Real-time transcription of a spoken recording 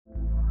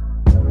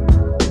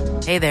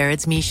Hey there,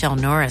 it's Michelle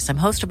Norris. I'm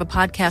host of a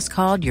podcast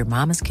called Your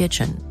Mama's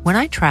Kitchen. When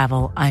I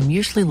travel, I'm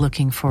usually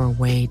looking for a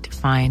way to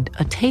find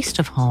a taste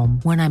of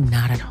home when I'm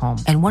not at home.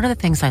 And one of the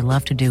things I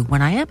love to do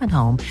when I am at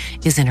home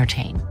is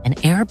entertain. And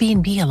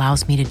Airbnb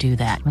allows me to do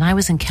that. When I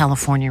was in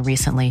California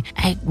recently,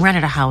 I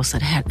rented a house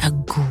that had a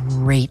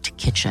great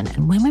kitchen.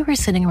 And when we were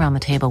sitting around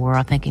the table, we were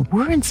all thinking,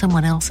 we're in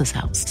someone else's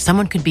house.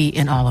 Someone could be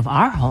in all of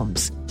our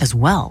homes as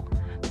well.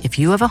 If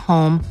you have a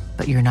home,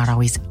 but you're not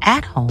always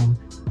at home,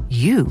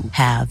 you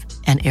have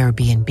an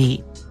Airbnb.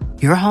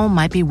 Your home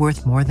might be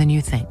worth more than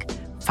you think.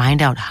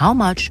 Find out how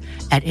much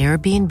at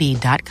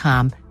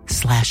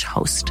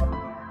airbnb.com/host.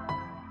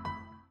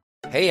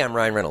 Hey, I'm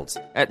Ryan Reynolds.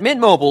 At Mint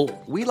Mobile,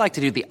 we like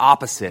to do the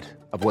opposite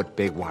of what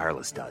Big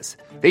Wireless does.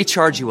 They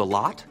charge you a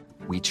lot,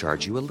 we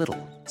charge you a little.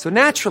 So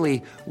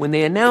naturally, when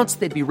they announced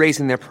they'd be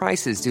raising their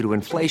prices due to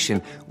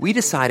inflation, we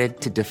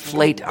decided to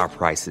deflate our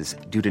prices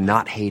due to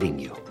not hating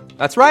you.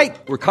 That's right.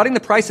 We're cutting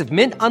the price of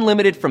Mint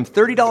Unlimited from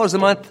 $30 a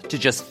month to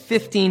just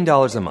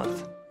 $15 a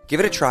month.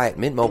 Give it a try at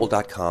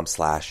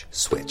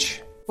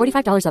mintmobile.com/switch.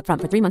 $45 up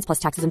front for 3 months plus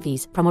taxes and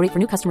fees. Promo rate for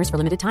new customers for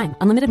limited time.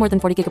 Unlimited more than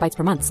 40 gigabytes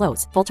per month.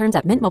 Slows full terms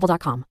at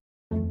mintmobile.com.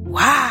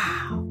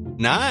 Wow.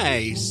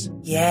 Nice.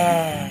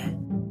 Yeah.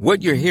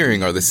 What you're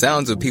hearing are the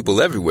sounds of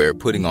people everywhere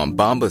putting on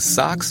Bombas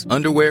socks,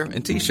 underwear,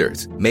 and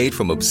T-shirts made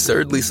from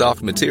absurdly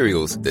soft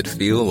materials that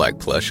feel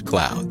like plush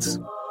clouds.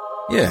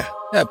 Yeah,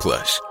 that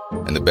plush.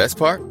 And the best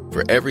part?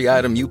 For every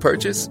item you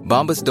purchase,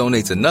 Bombas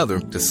donates another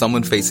to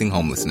someone facing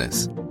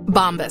homelessness.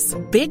 Bombas.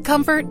 Big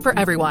comfort for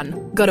everyone.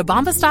 Go to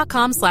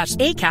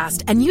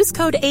bombas.com/ACAST and use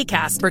code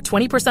ACAST for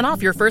 20%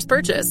 off your first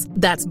purchase.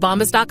 That's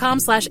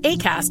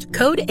bombas.com/ACAST.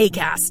 Code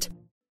ACAST.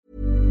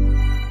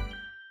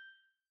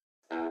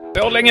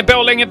 Borlänge.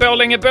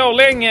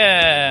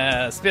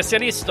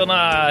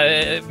 Specialisterna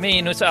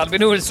minus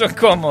Albin Olsson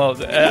kommer.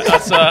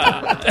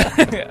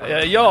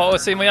 Jag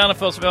och Simon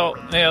Gärdenfors,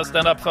 vår nya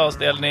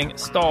stand-up-föreställning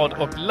Stad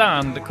och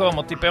land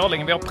kommer till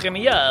Borlänge. Vi har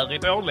premiär i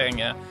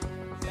Borlänge.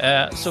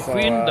 Så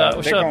skynda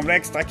och köp. Det kommer bli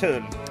extra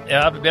kul.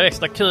 Ja, det blir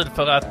extra kul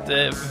för att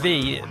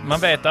man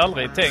vet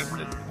aldrig.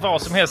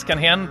 Vad som helst kan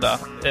hända.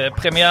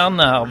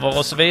 Premiärnerver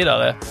och så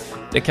vidare.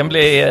 Det kan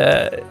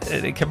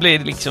bli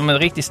liksom en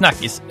riktig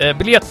snackis.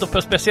 Biljetter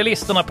på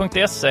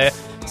specialisterna.se.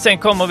 Sen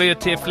kommer vi ju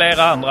till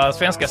flera andra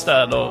svenska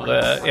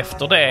städer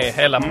efter det.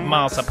 Hela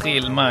mars,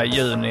 april, maj,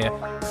 juni.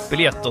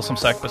 Biljetter som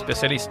sagt på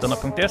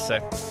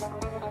specialisterna.se.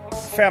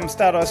 5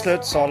 städer är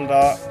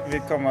slutsålda. Vi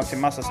kommer till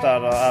massa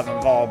städer,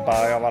 även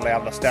Varberg av alla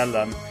jävla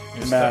ställen.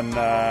 Men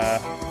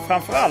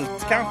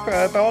framförallt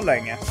kanske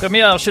Borlänge.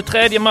 Premiär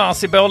 23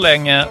 mars i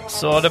Borlänge.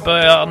 Så det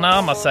börjar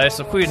närma sig,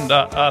 så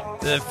skynda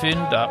att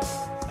fynda.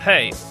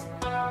 Hej.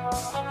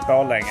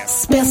 Borlänge.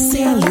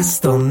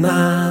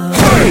 Specialisterna.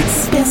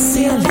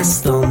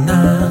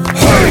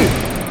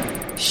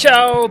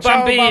 Ciao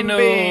Bambino.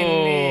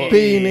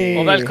 Bini.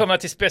 Och välkomna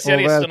till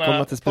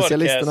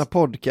Specialisterna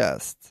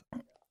podcast.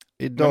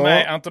 Idag med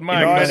mig, Anton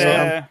Magnusson.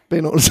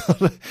 Albin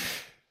Olsson.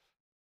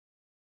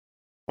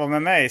 Och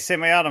med mig,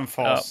 Simon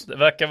Gärdenfors. Ja, det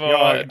verkar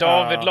vara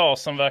David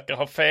Larsson verkar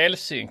ha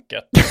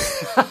felsynkat.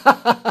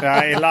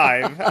 Ja, i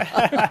live.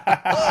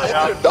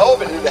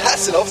 David, det här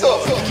ser ofta.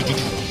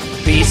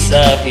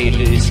 Vissa vill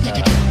lyssna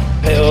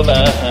på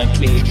vad han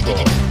klipper.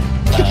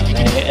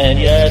 Han är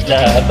en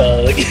jävla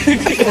bög.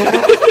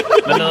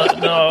 Men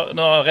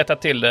nu har jag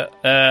rättat till det.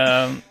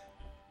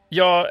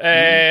 Jag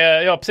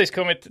har precis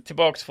kommit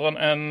tillbaks från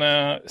en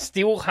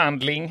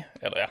storhandling.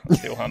 Eller ja,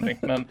 storhandling.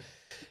 Men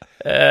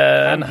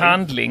en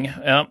handling.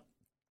 Ja.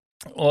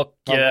 Och,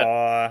 vad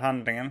var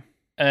handlingen?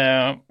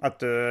 Att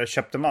du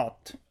köpte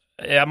mat?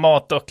 Ja,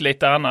 mat och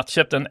lite annat.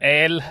 Köpte en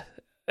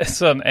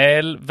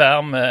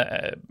elvärme,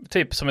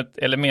 typ som ett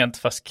element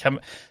fast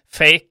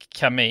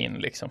fake-kamin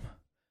liksom.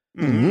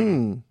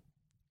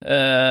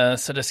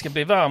 Så det ska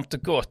bli varmt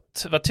och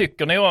gott. Vad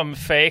tycker ni om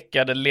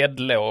fejkade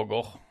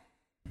LED-lågor?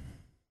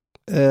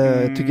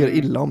 Tycker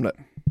illa om det.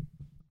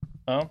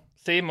 Ja.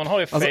 Simon har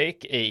ju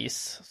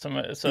fake-is, så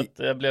att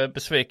jag blir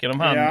besviken om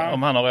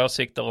han har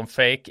åsikter om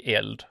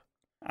fake-eld.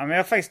 Ja, men jag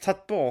har faktiskt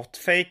tagit bort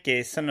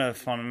fake-isen nu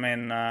från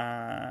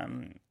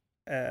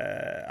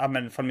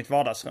från mitt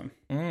vardagsrum.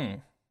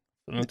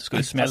 Så du inte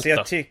skulle smälta.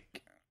 Alltså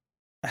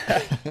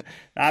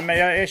Nej, men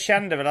jag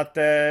kände väl att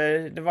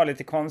det var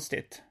lite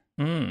konstigt.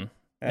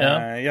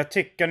 Ja. Jag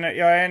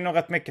är nog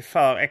rätt mycket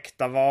för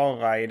äkta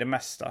vara i det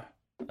mesta.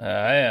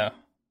 Ja.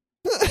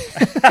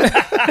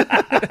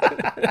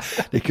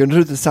 Det kunde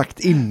du inte sagt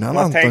innan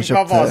Anton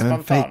köpte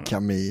en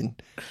fake-kamin.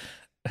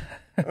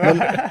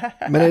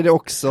 Men är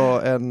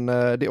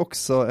det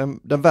också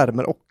den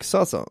värmer också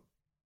alltså?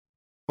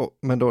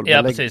 Men då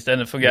precis,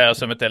 den fungerar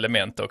som ett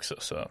element också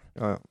så.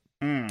 Ja.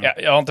 Ja,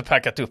 jag har inte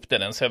packat upp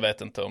den så jag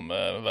vet inte om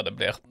vad det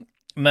blir.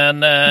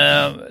 Men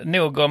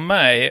nog om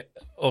mig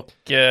och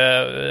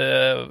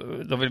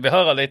då vill vi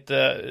höra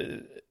lite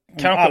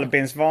kanske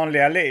Albins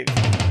vanliga liv.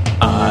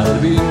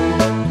 Albin,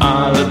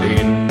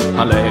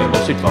 han lever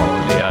sitt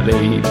vanliga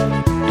liv.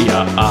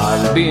 Ja,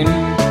 Albin,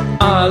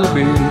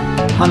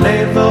 han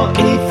lever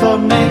i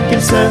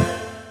förnekelse.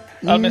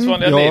 Albins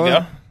vanliga liv,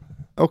 ja.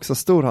 Också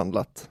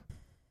storhandlat.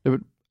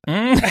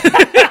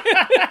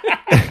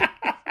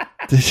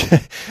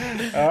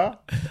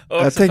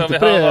 Och så får vi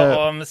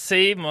höra om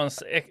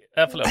Simons...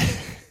 förlåt.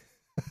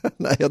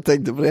 Nej, jag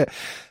tänkte på det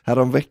här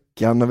om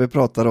veckan när vi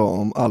pratade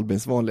om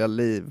Albins vanliga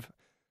liv.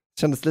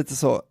 Kändes lite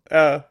så. Det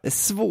är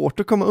svårt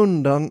att komma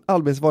undan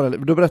Albins vanliga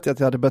liv. Då berättade jag att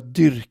jag hade börjat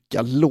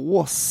dyrka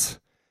lås.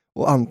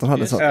 Och Anton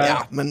hade sagt,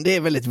 ja men det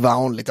är väldigt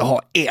vanligt att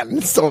ha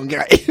en sån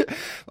grej.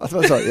 Att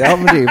man sa, ja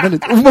men det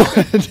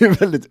är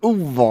väldigt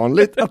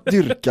ovanligt att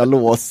dyrka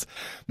lås.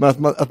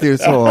 Men att det är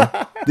så,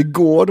 det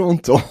går då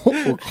inte att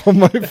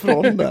komma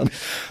ifrån den.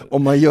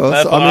 Om man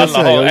gör så.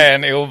 Alla har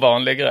en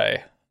ovanlig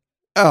grej.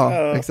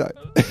 Ja, exakt.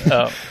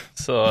 Ja,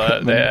 så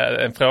det är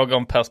en fråga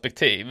om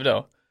perspektiv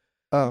då.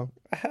 Ja.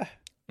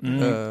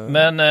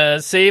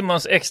 Men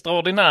Simons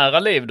extraordinära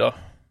liv då?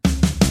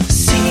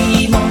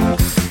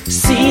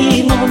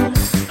 Simon,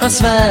 han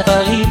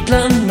svävar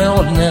ibland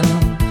molnen.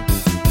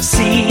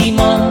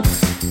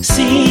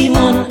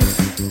 Simon,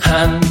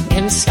 han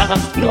älskar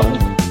afton.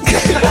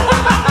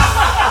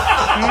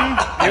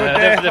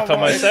 Det får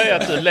man ju säga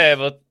att du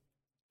lever.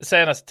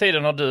 Senaste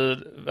tiden har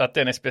du varit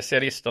en av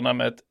specialisterna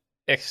med ett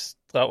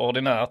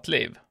extraordinärt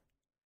liv.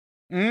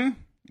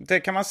 Det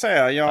kan man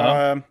säga.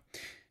 Jag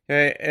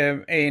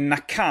är i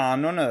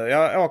Nakano nu. Jag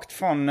har åkt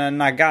från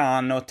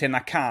Nagano till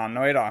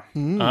Nakano idag.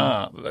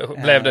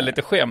 Blev det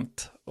lite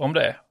skämt om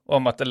det?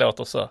 Om att det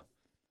låter så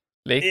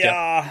lika?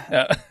 Ja.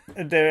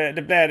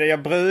 Det blev det.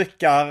 Jag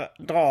brukar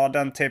dra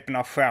den typen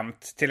av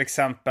skämt. Till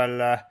exempel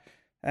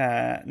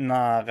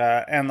när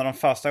en av de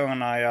första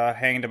gångerna jag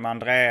hängde med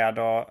Andrea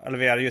då, eller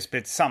vi hade just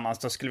blivit tillsammans,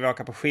 då skulle vi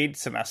åka på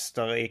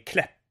skidsemester i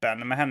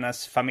Kläppen med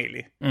hennes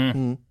familj.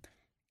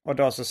 Och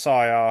då så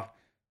sa jag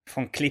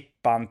Från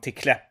klippan till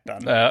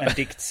Kläppen. En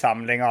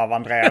diktsamling av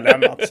Andrea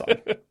Lennartsson.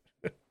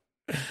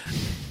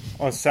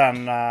 Och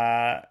sen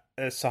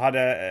så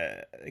hade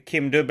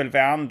Kim W.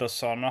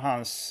 Andersson och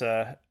hans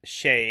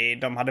tjej,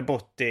 de hade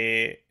bott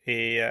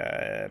i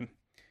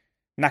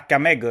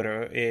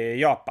Nakameguru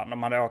i Japan.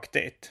 De hade åkt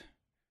dit.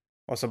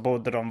 Och så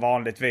bodde de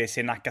vanligtvis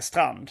i Nacka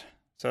strand.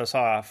 Så jag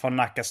sa Från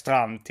Nacka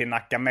strand till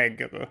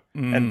Nakameguru.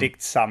 En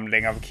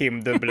diktsamling av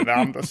Kim W.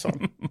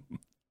 Andersson.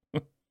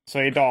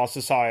 Så idag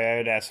så sa jag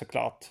ju det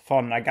såklart.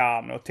 Från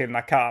Nagano till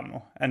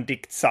Nakano. En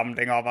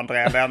diktsamling av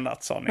Andrea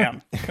Lennartsson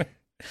igen.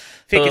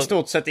 Fick i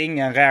stort sett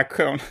ingen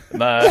reaktion.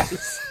 Nej.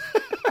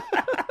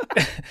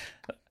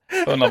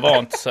 Hon har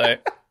vant sig.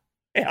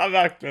 Ja,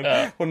 verkligen.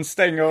 Ja. Hon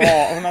stänger av.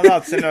 Hon har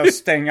lärt sig nu att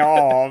stänga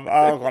av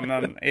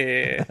öronen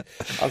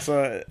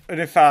alltså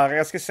ungefär,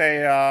 jag ska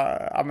säga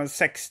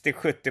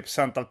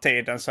 60-70% av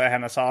tiden så är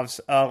hennes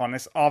öron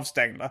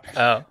avstängda.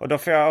 Ja. Och då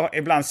får jag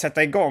ibland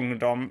sätta igång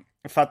dem.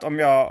 För att om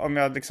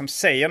jag liksom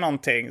säger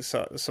någonting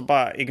så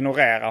bara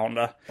ignorerar hon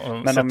det.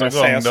 Men om jag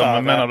säger så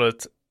här, menar du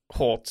ett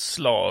hårt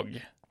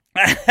slag?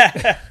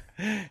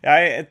 Ja,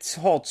 ett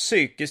hårt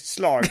psykiskt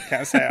slag kan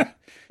jag säga.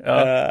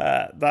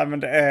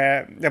 Men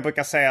jag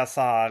brukar säga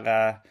så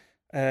här.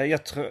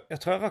 Jag tror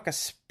jag råkar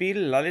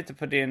spilla lite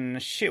på din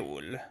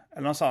kjol.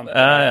 Eller något sånt.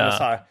 Eller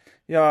så här.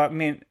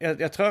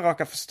 Jag tror jag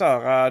råkar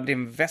förstöra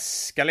din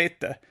väska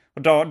lite.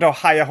 Och då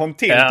hajar hon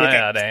till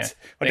direkt.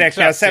 Och det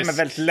kan jag säga med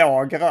väldigt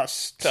låg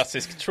röst.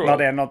 Klassisk troll. När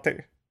det är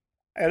någonting.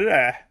 Är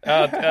det?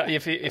 Ja,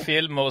 i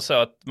filmer och så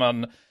att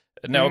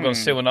någon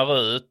zonar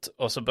ut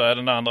och så börjar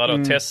den andra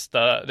då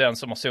testa den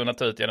som har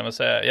zonat ut genom att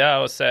säga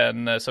och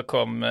sen så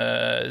kom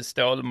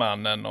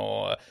Stålmannen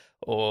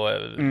och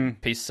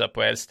pissa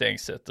på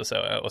elstängset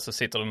och så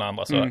sitter den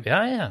andra så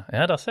ja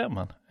där ser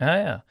man.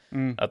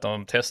 Att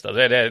de testar.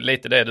 Det är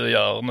lite det du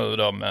gör nu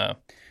då med...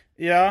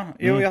 Ja,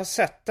 jag har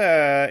sett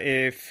det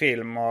i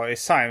film och i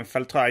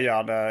Seinfeld tror jag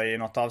gör det i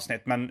något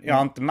avsnitt. Men jag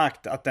har inte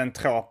märkt att det är en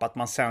tråp att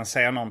man sen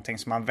säger någonting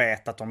som man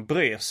vet att de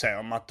bryr sig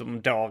om. Att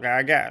de då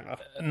reagerar.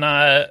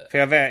 Nej. För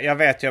jag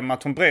vet ju om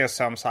att hon bryr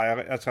sig om så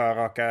här. Jag tror jag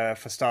råkar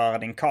förstöra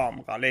din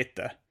kamera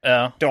lite.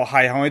 Ja. Då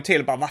hajar hon ju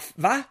till bara,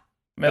 va?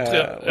 Men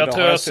jag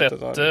tror jag har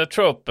sett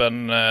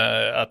tropen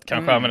att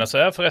kanske använda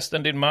sig.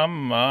 Förresten, din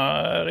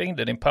mamma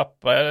ringde, din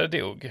pappa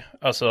dog.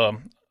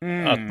 Alltså...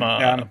 att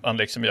man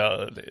liksom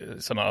gör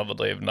sådana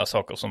överdrivna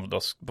saker som då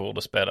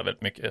borde spela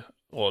väldigt mycket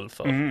roll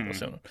för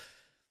personen.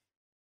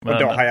 Men, och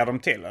då hajar de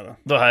till, eller?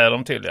 Då hajar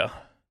de till, ja.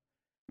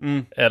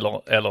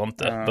 Eller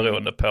inte,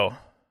 beroende på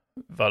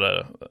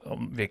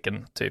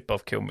vilken typ av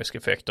komisk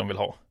effekt de vill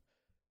ha.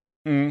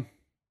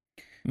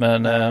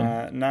 Men...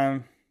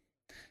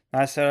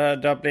 Nej, så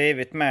det har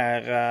blivit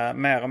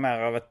mer och mer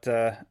av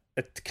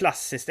ett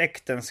klassiskt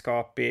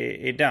äktenskap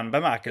i den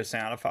bemärkelsen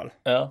i alla fall.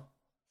 Ja.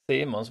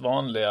 Simons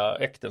vanliga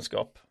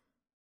äktenskap.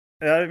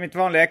 Ja, mitt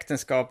vanliga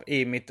äktenskap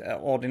i mitt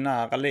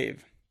ordinära liv.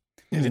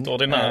 I ditt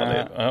ordinära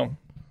liv? Ja.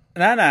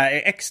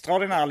 Nej,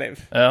 extraordinära liv.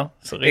 Ja,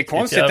 så det är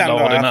konstigt ändå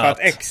för att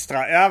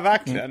extra... Ja,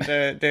 verkligen.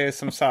 Det är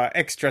som så här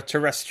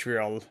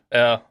extraterrestrial.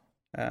 Ja.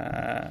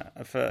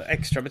 För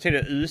extra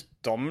betyder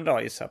utom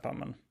då, gissar jag på.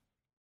 Men...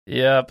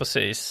 Ja,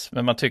 precis.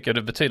 Men man tycker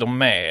det betyder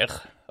mer.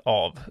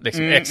 av.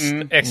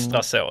 Liksom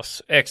extra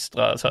sås.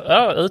 Extra,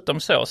 så, utom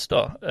sås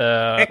då.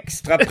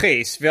 Extra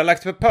pris. Vi har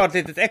lagt på ett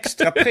litet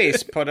extra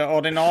pris på det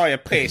ordinarie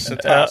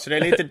priset här. Så det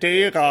är lite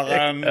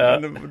dyrare än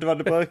vad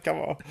det brukar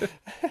vara.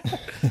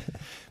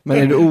 Men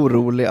är du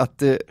orolig att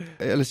det,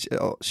 eller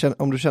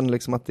om du känner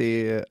liksom att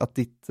det är, att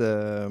ditt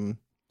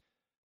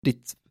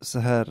så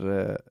här,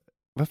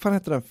 vad fan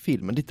heter den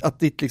filmen? Att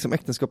ditt liksom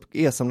äktenskap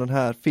är som den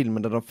här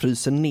filmen där de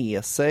fryser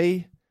ner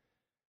sig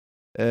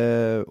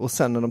och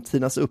sen när de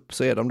tinas upp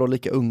så är de då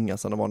lika unga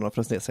som de var när de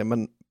frös ner sig,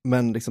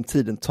 men liksom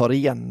tiden tar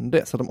igen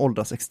det så de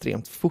åldras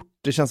extremt fort.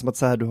 Det känns som att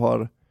så här du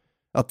har,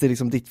 att det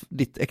liksom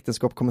ditt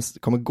äktenskap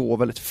kommer gå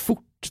väldigt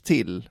fort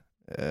till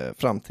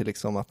fram till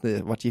liksom att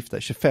ni varit gifta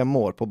i 25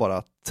 år på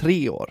bara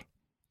 3 år.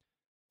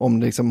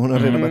 Om liksom, hon har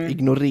redan börjat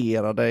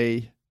ignorera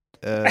dig.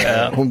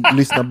 Hon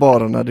lyssnar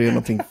bara när det är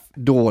någonting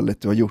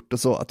dåligt du har gjort och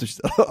så. Att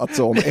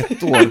så om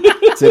 1 år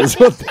så är det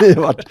så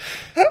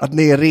att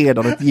ni är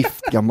redan ett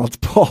gift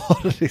gammalt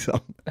par. Liksom.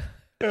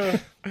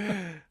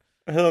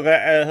 Hur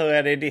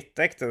är det i ditt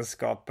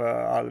äktenskap,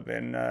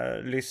 Albin?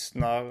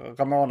 Lyssnar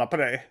Ramona på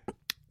dig?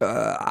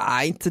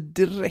 Nej, inte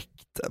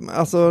direkt.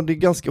 Alltså, hon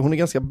är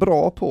ganska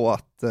bra på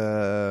att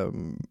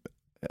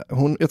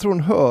jag tror hon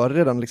hör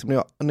redan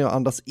liksom, när jag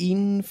andas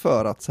in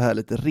för att så här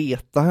lite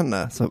reta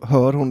henne, så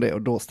hör hon det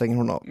och då stänger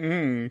hon av.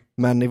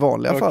 Men i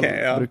vanliga fall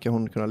brukar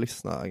hon kunna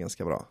lyssna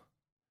ganska bra.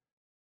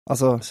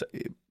 Alltså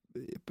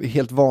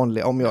helt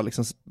vanligt, om jag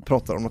liksom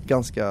pratar om något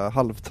ganska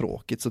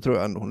halvtråkigt så tror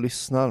jag ändå hon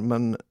lyssnar,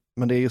 men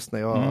det är just när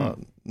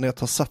jag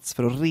tar sats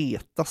för att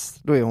retas,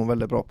 då är hon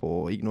väldigt bra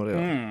på att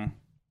ignorera.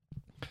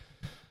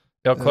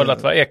 Jag har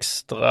kollat vad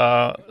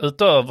extra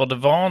utöver det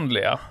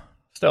vanliga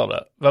står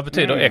det. Vad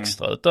betyder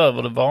extra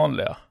utöver det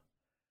vanliga?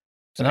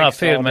 Den här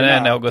filmen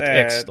är något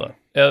extra.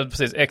 Ja,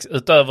 precis.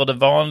 Utöver det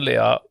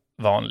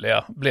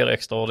vanliga blir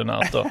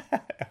extraordinärt då.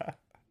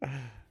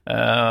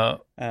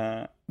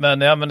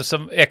 Men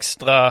som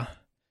extra...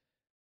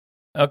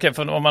 Okej,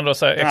 för om man då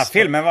säger extra... Den här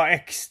filmen var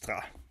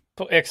extra.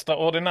 För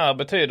extraordinär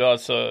betyder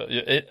alltså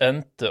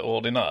inte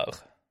ordinär.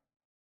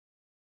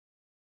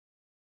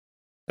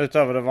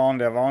 Utöver det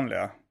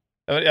vanliga.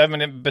 Ja,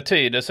 men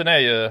betydelsen är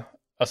ju...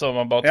 Alltså om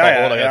man bara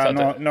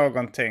tar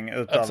någonting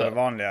utöver det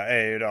vanliga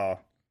är ju då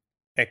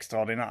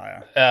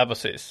extraordinär. Ja,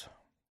 precis.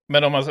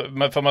 Men om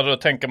man då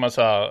tänker man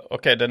så här,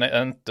 okej, den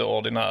är inte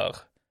ordinär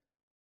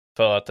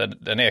för att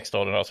den är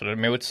extraordinär, så det är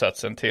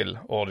motsatsen till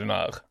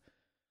ordinär.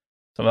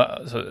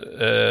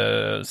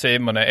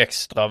 Simon är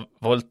extra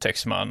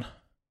våldtäktsman.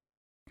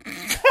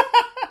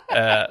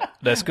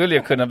 Det skulle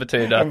ju kunna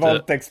betyda att... En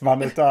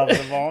våldtäktsman utöver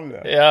det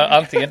vanliga. Ja,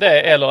 antingen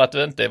det eller att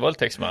du inte är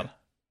våldtäktsman.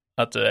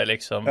 Att du är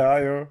liksom... Ja,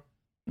 jo.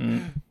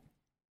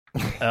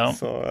 Ja.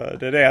 Så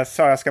det är det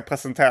jag ska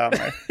presentera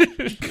mig.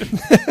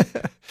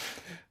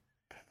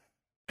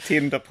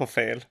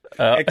 Tinder-profil.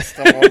 Ja.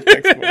 Extra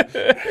våldtäktsmål.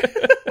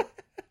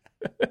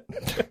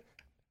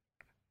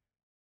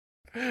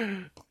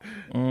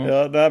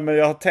 Ja, men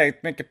jag har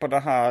tänkt mycket på det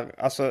här.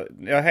 Alltså,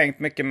 jag har hängt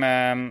mycket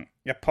med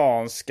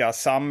japanska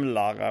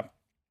samlare.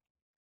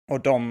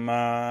 Och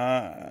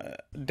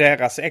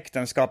deras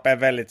äktenskap är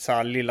väldigt så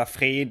här Lilla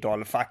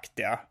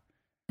Fridolf-aktiga.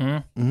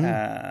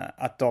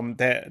 Att jag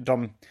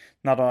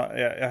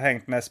har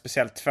hängt med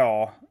speciellt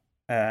 2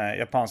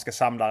 japanska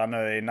samlare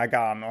nu i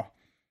Nagano.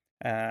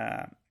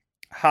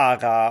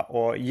 Hara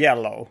och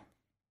Yellow.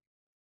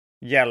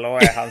 Yellow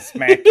är hans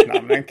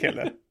smeknamn, den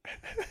kille.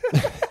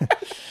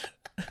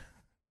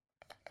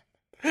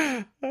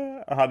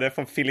 Han är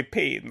från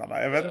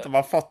Filippinerna. Jag vet inte om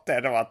man fått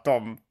det då, att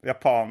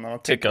japanerna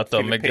tycker att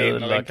de är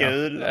gula.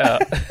 Ja.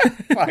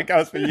 Han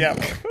kallas för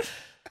Yellow.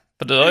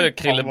 För du har ju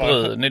Krille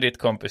Brun i ditt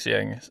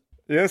kompisgäng.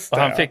 Just det,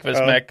 och han fick väl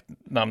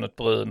smeknamnet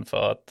Brun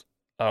för att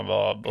han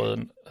var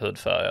brun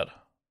hudfärgad.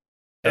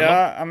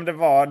 Ja, men det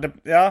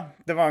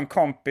var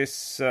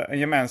en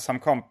gemensam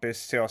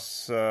kompis till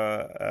oss,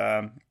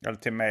 eller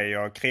till mig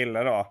och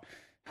Krille då.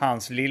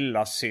 Hans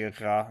lilla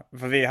syrra,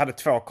 för vi hade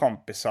 2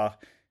 kompisar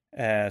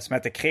som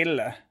heter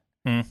Krille.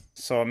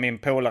 Så min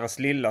polares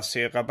lilla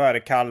syrra började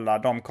kalla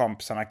de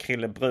kompisarna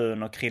Krille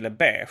Brun och Krille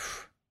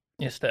Beige.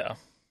 Just det.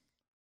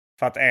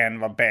 För att en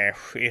var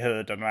beige i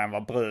huden och en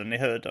var brun i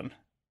huden.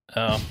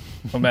 Ja,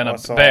 hon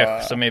menar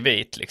beige som är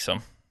vit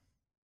liksom.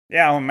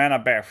 Ja, hon menar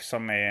beige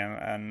som är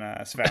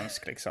en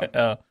svensk liksom.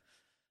 Ja.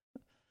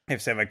 I och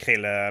för sig var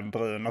Krille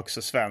Brun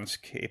också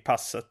svensk i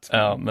passet.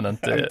 Ja, men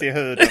inte i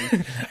huden.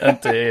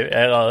 Inte i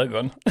era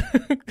ögon.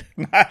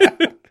 Nej,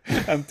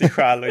 inte i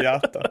själ och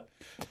hjärta.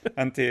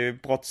 Inte i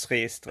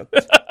brottsregistret.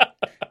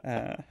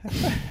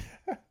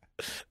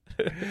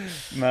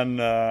 Men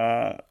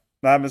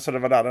så det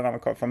var där den här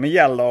kom från. Men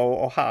Yellow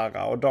och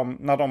Hara, och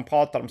när de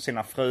pratade om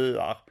sina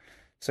fruar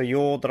så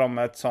gjorde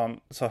de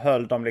så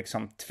höll de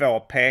liksom 2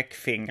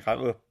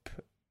 pekfingrar upp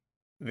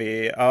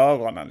vid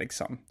öronen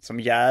liksom, som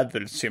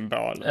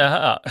djävulssymbol.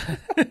 Jaha.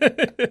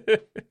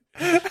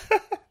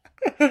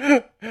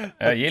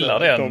 Jag gillar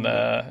den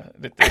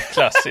lite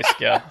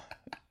klassiska.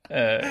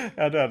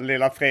 Ja, den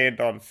lilla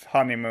Fridolf,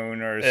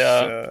 Honeymooners.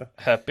 Ja,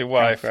 Happy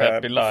Wife,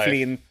 Happy Life.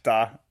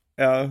 Flinta.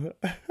 Ja.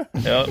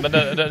 Ja, men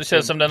det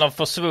känns som den har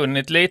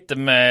försvunnit lite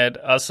med,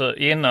 alltså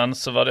innan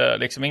så var det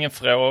liksom ingen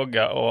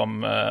fråga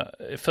om,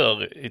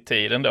 förr i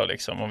tiden då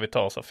liksom, om vi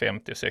tar så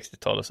 50- och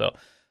 60-talet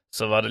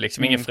så var det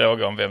liksom ingen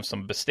fråga om vem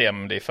som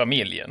bestämde i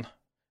familjen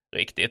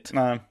riktigt.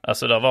 Nej.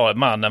 Alltså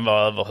mannen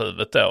var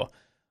överhuvudet då.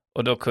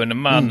 Och då kunde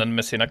mannen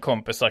med sina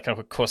kompisar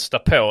kanske kosta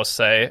på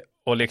sig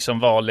och liksom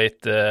vara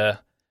lite,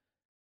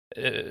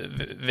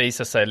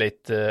 visa sig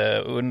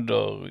lite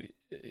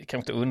kanske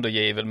inte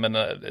undergiven, men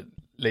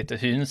lite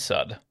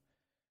hynsad.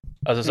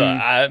 Alltså så,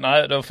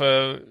 nej, då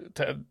får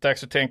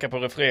dags att tänka på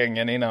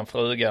refrängen innan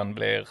frugan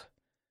blir,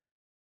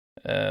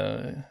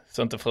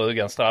 så inte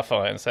frugan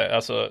straffar en,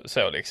 alltså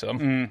så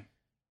liksom.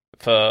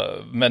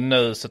 Men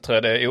nu så tror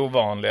jag det är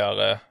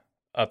ovanligare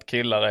att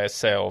killar är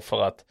så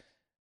för att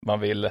man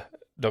vill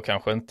då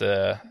kanske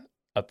inte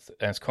att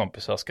ens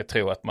kompisar ska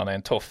tro att man är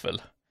en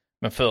toffel.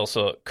 Men förr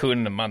så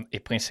kunde man i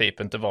princip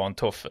inte vara en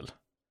toffel.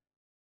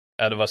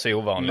 Ja, det var så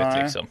ovanligt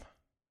liksom.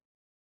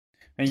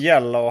 Men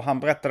Yellow, han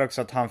berättade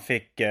också att han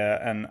fick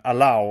en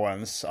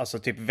allowance, alltså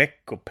typ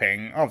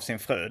veckopeng av sin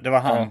fru. Det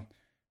var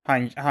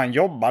han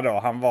jobbade då.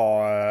 Han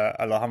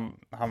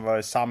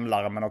var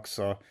samlare men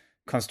också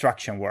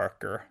construction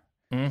worker.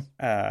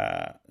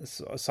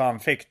 Så han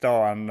fick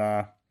då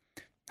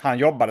han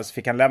jobbade, så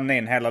fick han lämna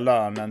in hela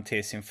lönen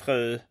till sin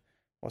fru.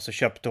 Och så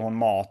köpte hon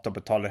mat och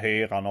betalade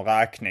hyran och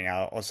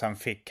räkningar. Och sen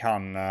fick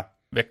han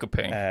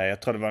veckopeng.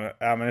 Jag tror det var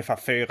ungefär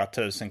 4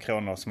 000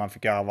 kronor som han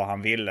fick göra vad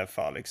han ville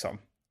för liksom.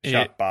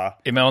 Köpa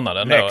i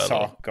månaden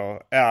leksaker. Då,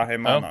 eller? Ja, i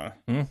månaden.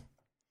 Ja.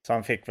 Så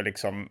han fick väl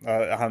liksom,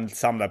 han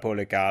samlade på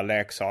olika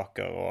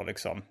leksaker och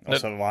liksom. Och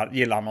så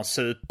gillade han att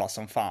supa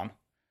som fan.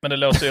 Men det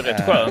låter ju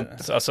rätt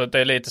skönt. Alltså det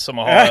är lite som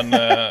att ha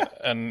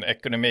en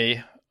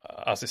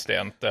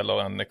ekonomiassistent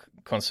eller en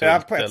konsult.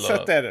 Ja, på ett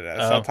sätt är det.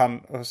 Ja. Så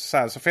att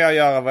sen så får jag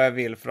göra vad jag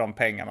vill för de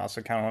pengarna,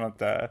 så kan hon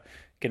inte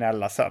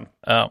gnälla sen.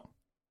 Ja.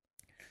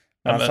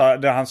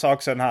 Han sa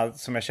också den här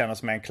som jag känner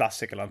som är en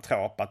klassiker eller en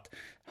trop, att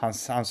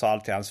han sa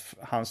alltid,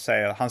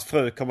 hans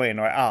fru kommer in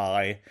och är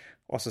arg.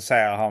 Och så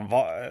säger han,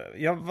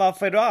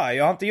 varför är du arg?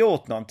 Jag har inte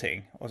gjort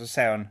någonting. Och så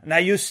säger hon,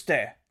 nej just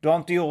det, du har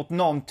inte gjort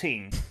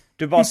någonting.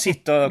 Du bara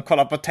sitter och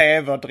kollar på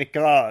tv och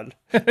dricker öl.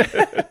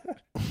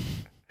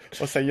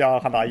 Och sen gör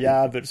han det här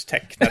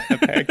djävulstecknet med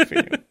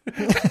pekfingret.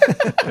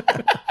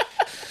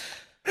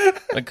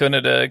 Men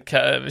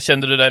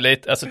kände du dig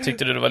lite, alltså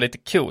tyckte du det var lite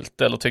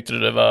coolt, eller tyckte du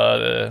det var...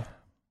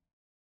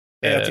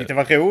 Jag tyckte det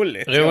var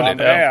roligt.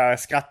 Jag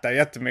skrattade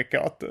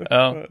jättemycket åt det.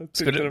 Ja.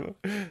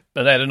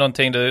 Men är det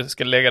någonting du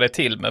ska lägga dig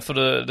till med? För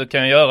du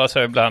kan göra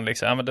så ibland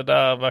liksom, ja men det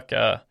där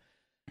verkar...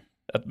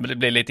 Att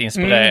bli lite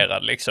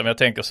inspirerad liksom. Jag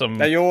tänker som...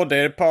 Jag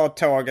gjorde det på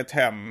tåget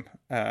hem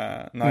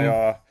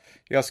när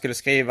jag skulle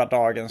skriva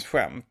dagens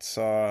skämt.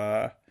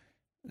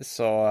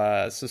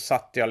 Så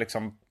satt jag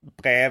liksom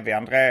bredvid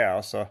Andrea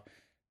och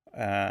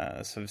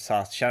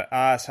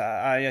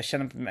jag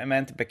känner mig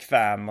inte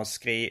bekväm att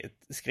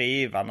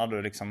skriva när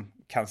du liksom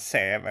kan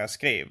se vad jag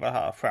skriver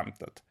här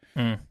skämtet.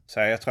 Så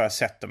jag tror jag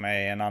sätter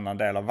mig i en annan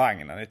del av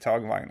vagnen, i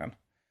tågvagnen.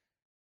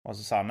 Och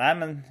så sa han, nej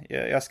men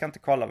jag ska inte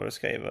kolla vad du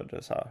skriver.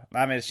 Du sa,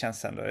 nej men det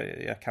känns ändå,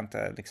 jag kan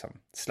inte liksom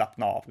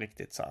slappna av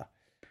riktigt så här.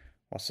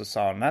 Och så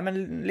sa han, nej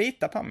men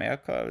lita på mig,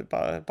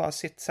 jag bara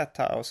sätt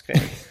här och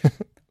skriv.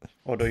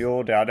 Och då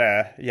gjorde jag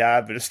det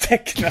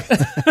djävulstecknet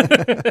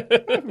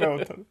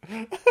mot honom.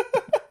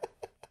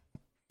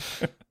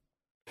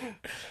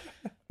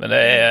 Men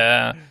det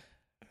är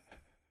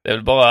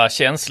väl bara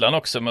känslan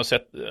också med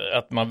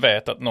att man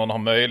vet att någon har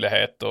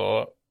möjlighet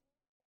att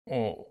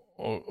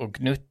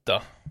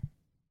gnutta.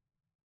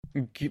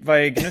 Vad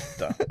är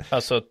gnutta?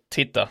 Alltså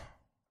titta.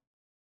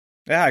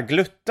 Det här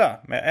glutta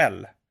med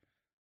L.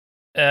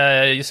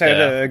 Just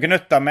säger det. Du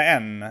gnutta med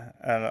N?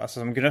 Alltså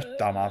som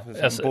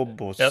gnuttarna, som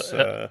Bobos.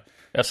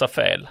 Jag sa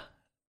fel.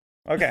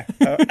 Okej.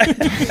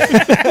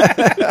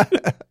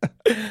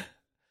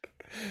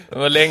 Det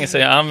var länge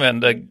sedan jag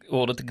använde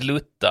ordet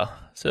glutta.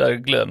 Så jag har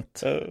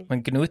glömt.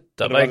 Men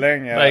gnutta, det var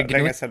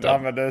länge sedan du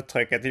använde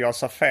uttrycket jag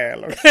sa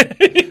fel också.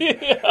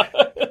 Ja.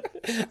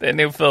 Det är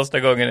nog första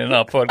gången i den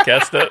här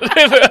podcasten.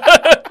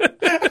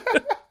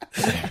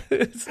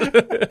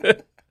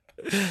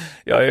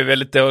 Jag är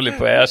väldigt dålig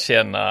på att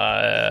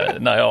erkänna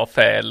när jag har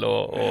fel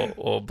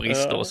och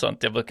brister och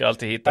sånt. Jag brukar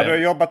alltid hitta... Du har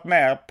jobbat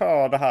mer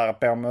på det här,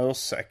 be om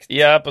ursäkt.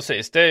 Ja,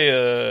 precis.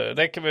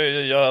 Det kan vi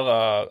ju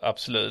göra,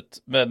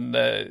 absolut.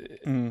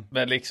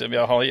 Men liksom,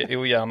 jag har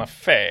ogärna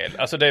fel.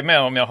 Alltså det är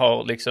mer om jag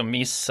har liksom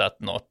missat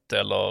något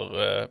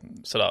eller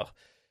sådär.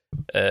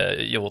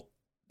 Gjort...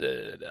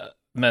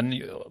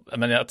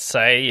 Men att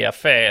säga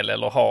fel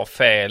eller ha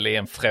fel i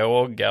en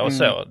fråga och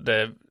så,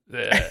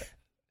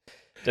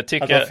 det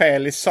tycker jag...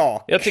 fel i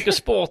sak. Jag tycker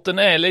sporten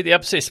är lite, ja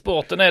precis,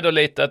 sporten är då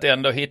lite att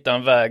ändå hitta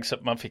en väg så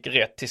att man fick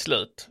rätt till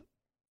slut.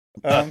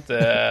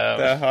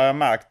 Det har jag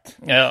märkt.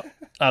 Ja,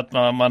 att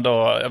man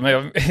då,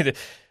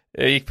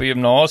 jag gick på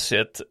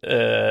gymnasiet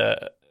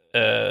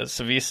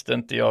så visste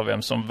inte jag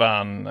vem som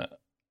vann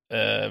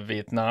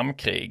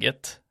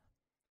Vietnamkriget.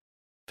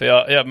 För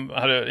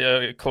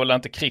jag kollade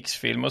inte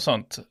krigsfilm och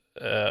sånt.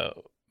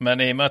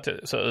 Men i och med att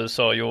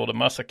USA gjorde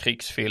massa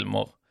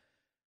krigsfilmer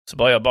så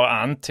började jag bara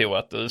anta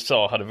att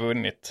USA hade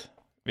vunnit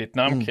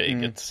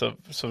Vietnamkriget.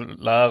 Så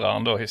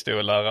läraren då,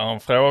 historieläraren,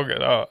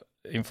 frågade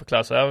inför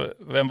klassen,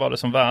 vem var det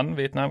som vann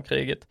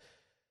Vietnamkriget?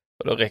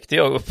 Och då räckte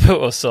jag upp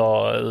och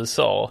sa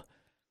USA.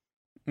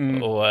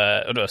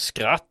 Och då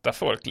skrattade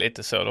folk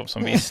lite så, de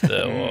som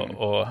visste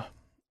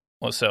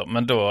och så.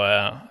 Men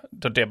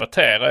då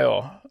debatterade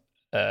jag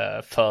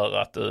för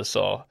att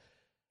USA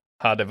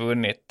hade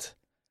vunnit.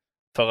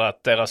 För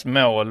att deras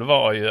mål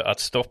var ju att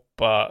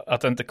stoppa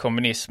att inte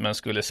kommunismen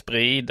skulle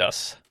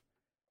spridas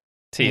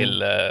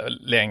till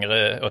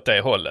längre åt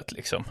det hållet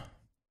liksom.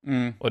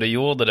 Och det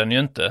gjorde den ju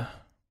inte.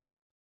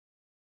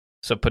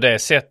 Så på det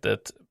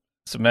sättet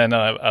så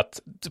menar jag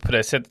att på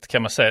det sättet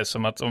kan man säga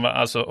som att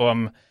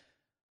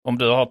om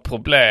du har ett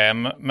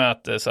problem med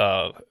att det så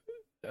här,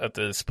 att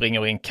det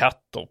springer in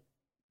katter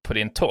på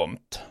din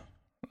tomt,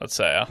 att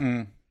säga.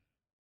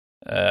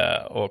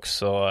 Och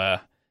så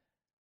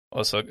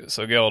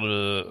går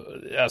du,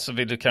 alltså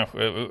vill du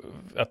kanske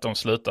att de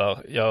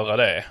slutar göra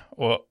det,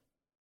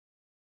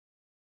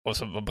 och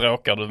så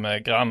bråkar du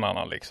med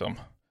grannarna liksom,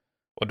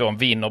 och de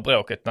vinner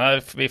bråket.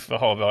 Nej, vi får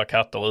ha våra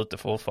katter ute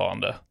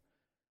fortfarande,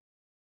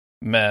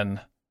 men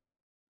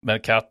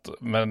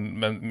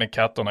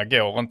katterna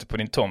går inte på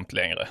din tomt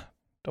längre.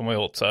 De har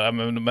gjort så här,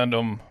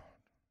 men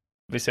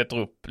vi sätter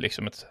upp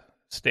liksom ett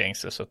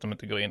stängsel så att de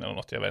inte går in eller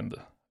något, jag vet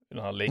inte, i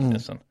den här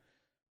liknelsen.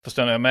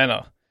 Förstår ni vad jag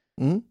menar?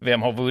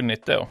 Vem har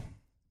vunnit då?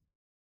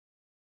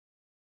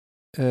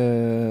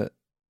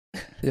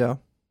 Ja.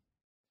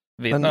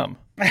 Vietnam.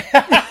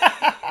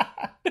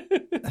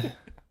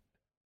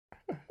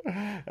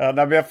 Ja,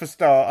 men jag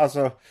förstår,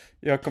 alltså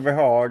jag kommer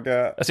ihåg...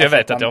 Alltså jag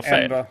vet att jag har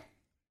fel.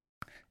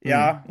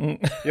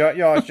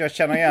 Jag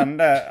känner igen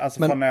det,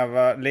 alltså från när jag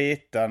var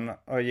liten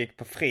och gick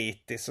på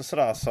fritids och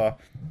sådär,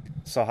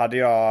 så hade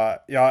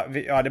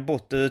jag hade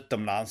bott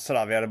utomlands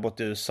sådär, vi hade bott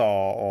i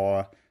USA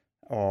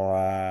och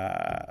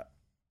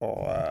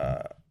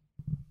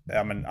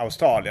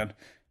Australien.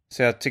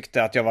 Så jag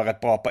tyckte att jag var rätt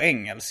bra på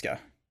engelska.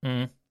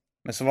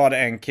 Men så var det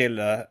en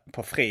kille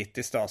på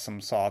fritids då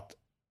som sa att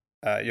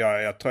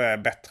jag tror jag är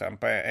bättre än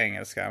på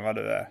engelska än vad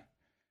du är.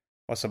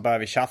 Och så började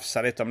vi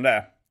tjafsa lite om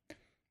det.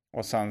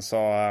 Och sen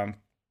så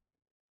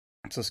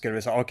skulle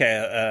vi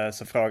säga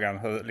så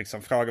frågade vi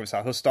så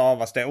här, hur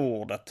stavas det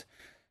ordet?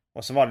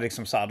 Och så var det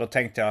liksom så här, då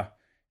tänkte jag,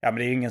 ja men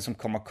det är ju ingen som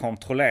kommer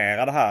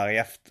kontrollera det här i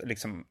efter,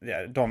 liksom,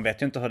 de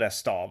vet ju inte hur det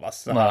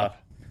stavas. Det här.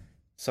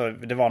 Så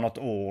det var något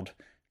ord,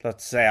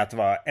 låt säga att det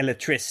var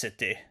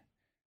electricity.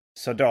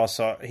 Så då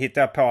så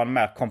hittade jag på en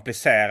mer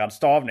komplicerad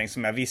stavning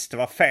som jag visste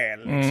var fel.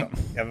 Liksom.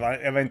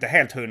 Jag var inte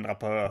helt 100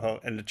 på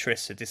hur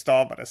electricity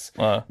stavades.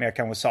 Men jag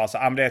kanske sa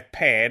så, det är ett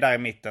P där i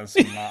mitten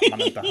som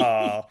man inte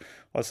hör.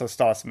 Och så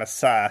stavas med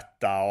Z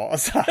och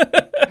så.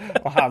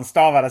 Och han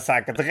stavade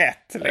säkert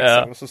rätt.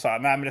 Liksom. Och så sa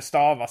nej men det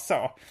stavas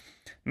så.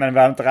 Men vi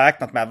har inte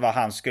räknat med vad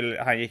han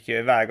gick ju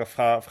iväg och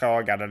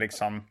frågade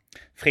liksom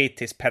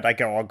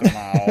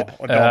fritidspedagogerna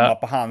och de var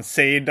på hans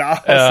sida och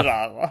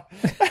sådär.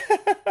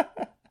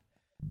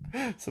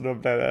 Så då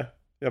blev det,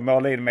 jag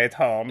målade in mig i ett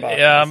hörn där.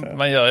 Ja,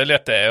 man gör ju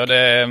lätt det. Och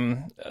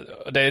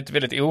det är ett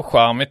väldigt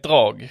ocharmigt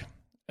drag.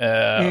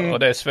 Och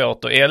det är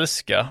svårt att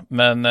älska.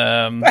 Men det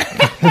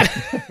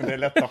är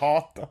lätt att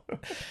hata.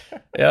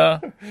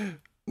 Ja.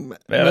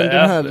 Men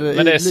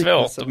det är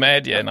svårt att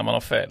medge när man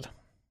har fel.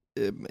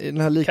 I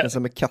den här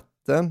liknelsen med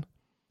katten.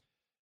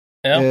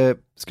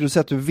 Skulle du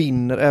säga att du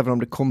vinner även om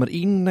det kommer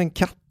in en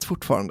katt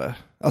fortfarande?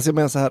 Alltså jag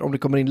menar så här, om det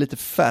kommer in lite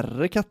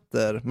färre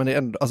katter, men det är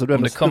ändå, alltså du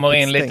om det kommer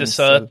in lite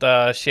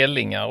söta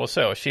källingar och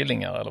så,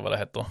 killingar eller vad det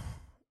heter.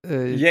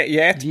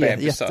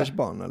 Jätters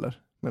barn eller?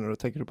 Menar du,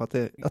 tänker du på att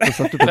du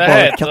satt upp bara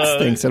ett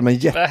kattstängsel med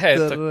jätter? Vad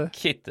heter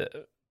kitte?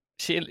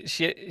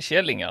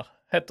 Källingar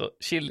heter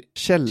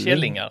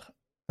källingar.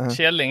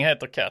 Källing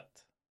heter katt.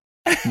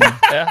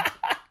 Ja.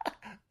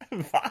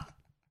 Va?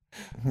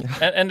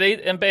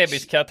 En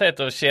bebiskatt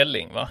heter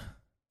källing, va?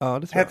 Ja,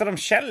 det tror jag. Heter de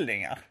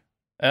källingar?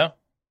 Ja.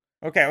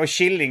 Okej, och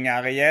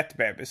killingar är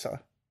getbebisar.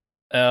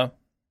 Ja.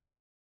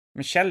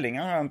 Men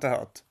källingar har jag inte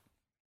hört.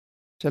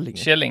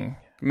 Källing.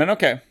 Men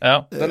okej.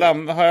 Ja. Då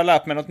har jag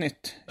lärt mig något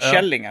nytt.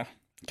 Källingar.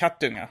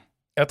 Kattungar.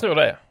 Jag tror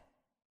det.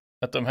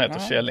 Att de heter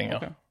källingar.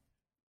 Okay.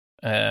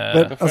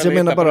 Men, alltså jag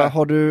menar bara,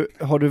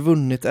 har du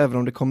vunnit även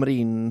om det kommer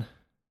in...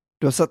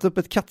 Du har satt upp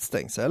ett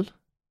kattstängsel.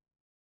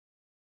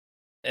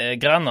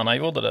 Grannarna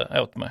gjorde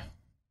det åt mig.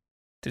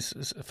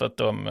 För att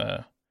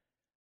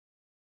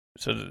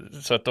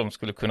så att de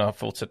skulle kunna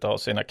fortsätta ha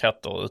sina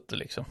katter ute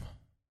liksom.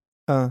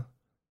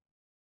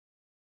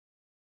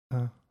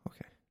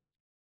 Okej.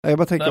 Jag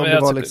bara tänkte om det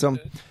var liksom...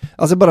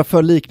 Alltså bara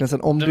för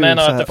liknelsen, om du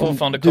menar så att här, det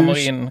fortfarande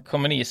kommer in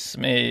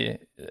kommunism i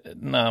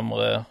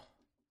närmare...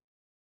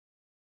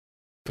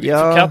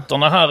 För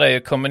katterna här är ju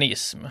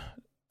kommunism.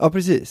 Ja,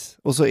 precis.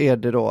 Och så är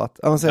det då att...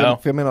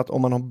 För jag menar att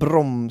om man har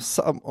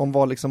om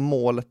var liksom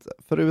målet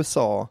för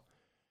USA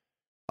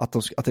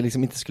att det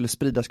liksom inte skulle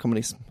spridas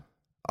kommunism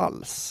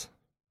alls.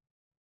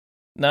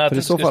 Nej, för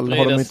i så fall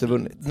har de inte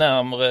vunnit.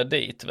 Närmare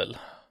dit väl.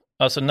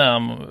 Alltså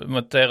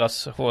mot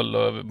deras håll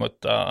och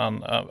mot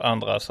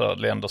andra så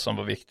länder som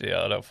var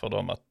viktiga då för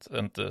dem att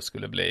inte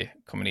skulle bli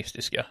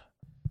kommunistiska.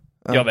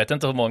 Ja. Jag vet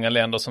inte hur många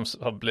länder som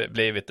har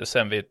blivit det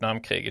sen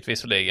Vietnamkriget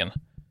visserligen.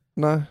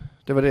 Nej,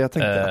 det var det jag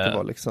tänkte att det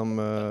var liksom...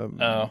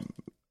 Ja.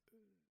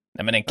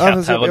 Nej, men en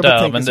katt här och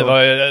där, men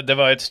det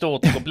var ett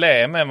stort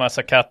problem med en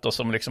massa katter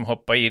som liksom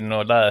hoppar in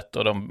och lät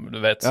och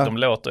de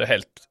låter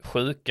helt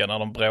sjuka när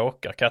de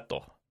bråkar,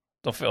 katter.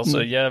 De får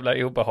så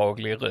jävla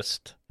obehaglig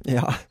röst.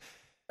 Ja.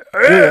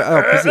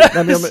 Ja, precis.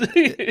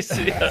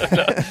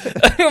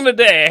 Nej, men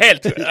det är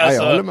helt... Alltså, ja,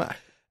 jag håller med.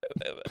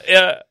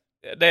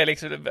 Det är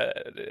liksom...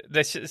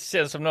 Det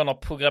känns som någon har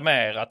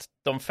programmerat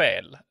dem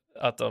fel.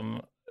 Att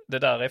det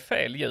där är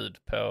fel ljud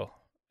på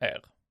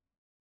er.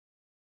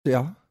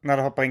 Ja. När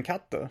det hoppar in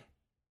katter?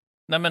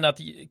 Nej, men att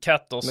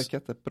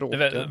katter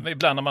bråkar.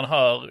 Ibland när man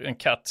hör en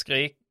katt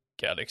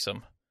skrika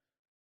liksom.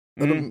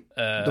 Men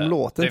de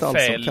låter inte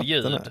alls som katterna. Det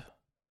är fel ljud.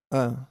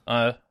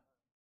 Nej.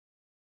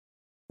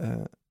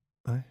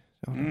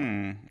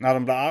 När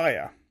de blir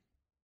arga.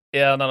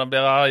 Ja, när de blir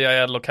arga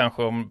eller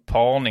kanske om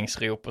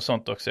parningsrop och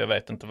sånt också. Jag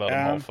vet inte vad de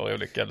har för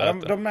olika läten.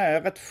 De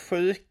är rätt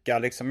sjuka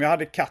liksom. Jag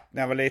hade katt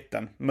när jag var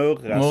liten.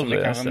 Murre som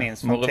ni kanske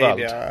minns från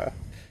tidigare.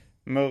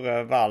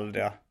 Murre Wald,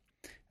 ja.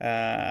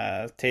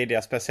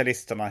 Tidiga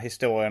specialisterna,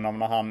 historien om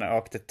när han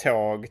åkte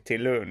tåg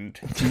till Lund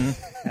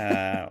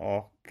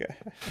och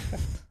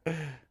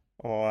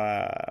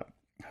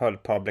höll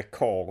på att bli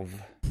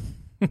korv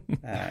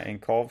i en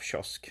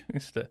korvkiosk.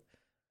 Just det.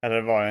 Eller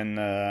det var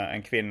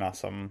en kvinna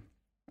som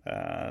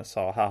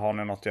sa, här har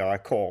ni något att göra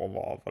korv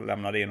av, och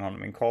lämnade in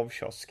honom i en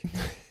korvkiosk.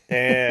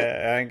 Det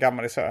är en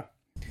gammal historia.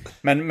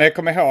 Men jag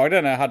kommer ihåg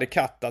det när jag hade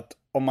katt, att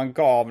om man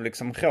gav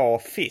liksom rå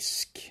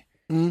fisk,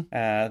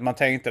 man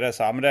tänkte det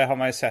så här, men det har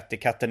man ju sett i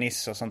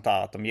Kattenisse och sånt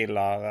där, att de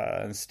gillar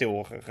en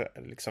stor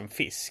liksom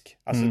fisk.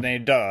 Alltså den är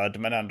död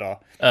men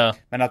ändå.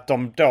 Men att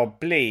de då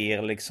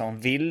blir liksom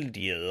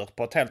vilddjur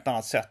på ett helt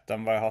annat sätt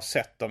än vad jag har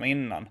sett dem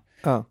innan.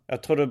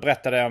 Jag tror du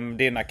berättade om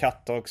dina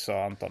katter också,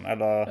 Anton.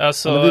 Eller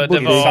alltså, det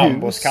var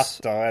sambos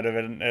katter, är du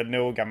väl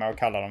noga med att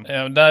kalla dem?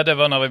 Nej, det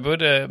var när vi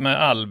bodde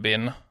med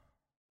Albin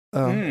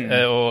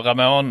och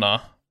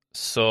Ramona.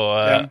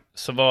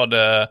 Så var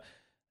det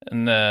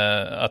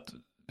att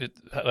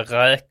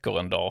räkor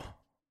en dag.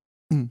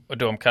 Och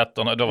de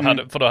katterna,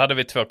 för då hade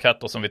vi 2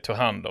 katter som vi tog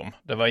hand om.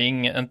 Det var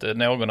inte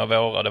någon av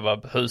våra, det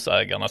var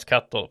husägarnas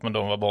katter, men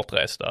de var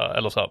bortresta.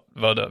 Eller så här,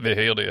 vi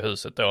hyrde ju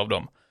huset då av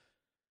dem.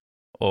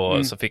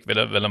 Och så fick vi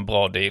väl en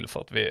bra deal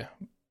för att vi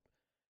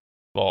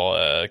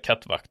var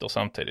kattvakter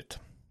samtidigt.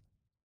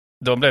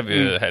 De blev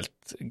ju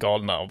helt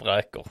galna av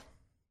räkor.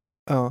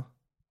 Ja.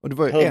 Och det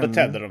var ju hur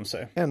betedde de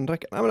sig? Nej,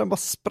 men de bara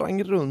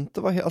sprang runt.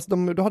 Och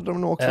då hade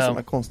de nog också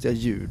sådana konstiga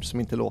ljud som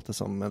inte låter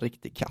som en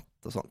riktig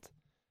katt och sånt.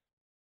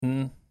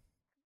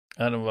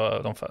 Ja, de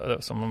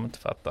var som de inte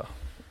fattar.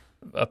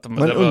 Att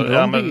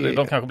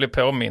de kanske blev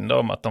påminda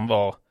om att de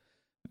var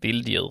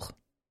vilddjur.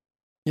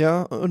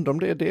 Ja, undrar om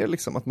det är det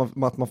liksom, att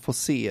man får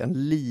se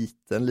en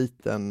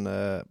liten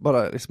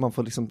bara liksom, man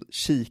får liksom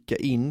kika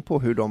in på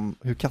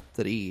hur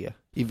katter är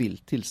i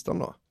vilt tillstånd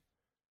då.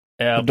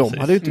 Ja, de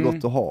hade ju inte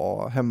gått att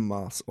ha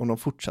hemma om de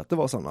fortsatte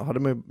vara sådana.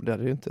 Det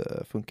hade ju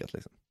inte funkat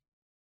liksom.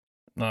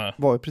 Nej.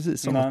 Var ju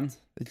precis som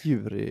ett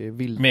djur i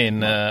vild.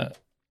 När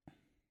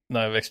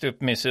jag växte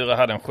upp, min syra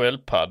hade en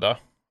sköldpadda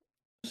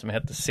som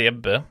hette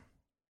Sebbe.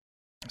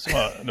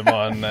 Det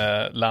var en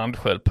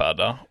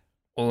landsköldpadda.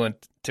 Och hon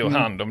tog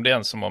hand om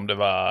den som om det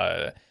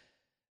var...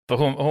 För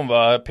hon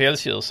var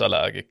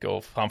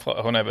pälsdjursallergiker.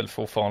 Hon är väl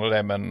fortfarande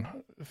det, men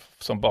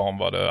som barn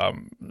var det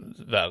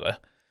värre.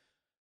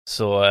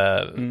 Så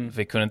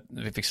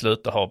vi fick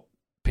sluta ha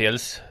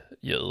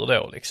pälsdjur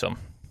då liksom.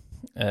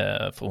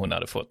 För hon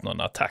hade fått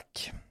någon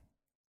attack.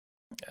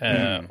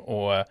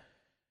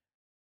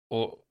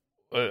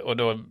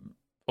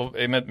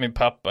 Min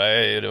pappa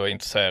är ju då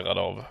intresserad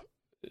av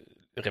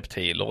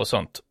reptiler och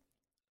sånt.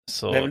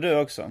 Så, det är väl du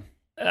också?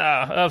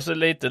 Ja, alltså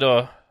lite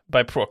då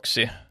by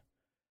proxy.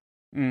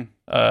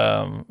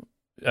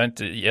 Jag är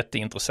inte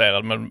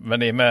jätteintresserad,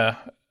 men i med...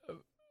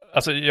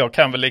 Alltså jag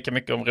kan väl lika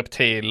mycket om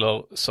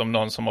reptiler som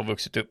någon som har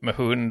vuxit upp med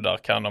hundar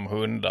kan om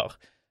hundar.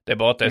 Det är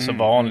bara att det är så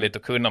vanligt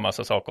att kunna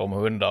massa saker om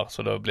hundar,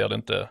 så då blir det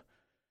inte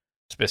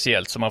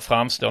speciellt. Så man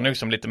framstår nog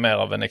som lite mer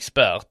av en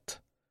expert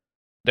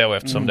då,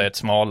 eftersom det är ett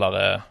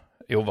smalare,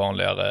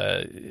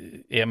 ovanligare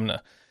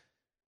ämne.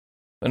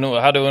 Men nu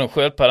hade hon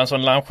en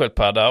sån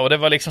landsköldpadda, och det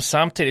var liksom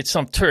samtidigt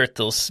som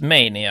Turtles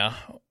mania.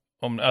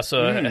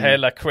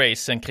 Hela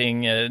crazen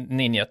kring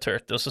Ninja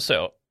Turtles och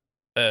så.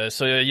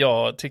 Så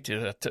jag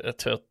tyckte att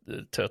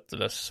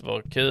Turtles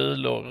var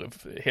kul, och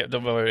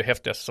de var ju det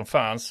häftigaste som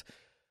fanns.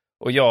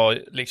 Och jag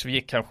liksom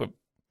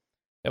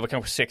jag var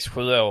kanske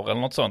 6-7 år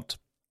eller något sånt.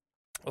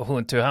 Och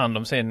hon tog hand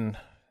om sin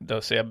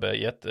Sebbe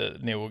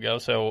jättenoga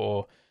och så,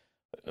 och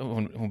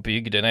hon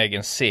byggde en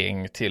egen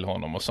säng till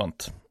honom och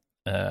sånt.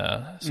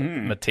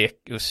 med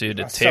täcke och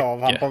sydde täcke.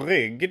 Sov han på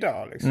rygg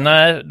då? Liksom?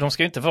 Nej, de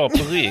ska inte vara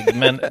på rygg.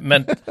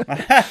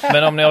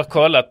 men om ni har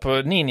kollat på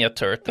Ninja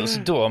Turtles,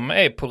 de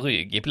är på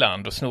rygg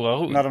ibland och snurrar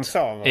runt. När de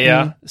sover?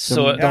 Ja,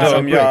 så de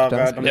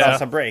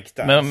dansar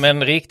breakdance.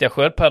 Men riktiga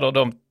sköldpaddor,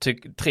 de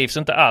trivs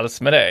inte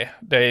alls med det.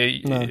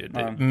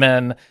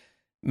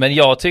 Men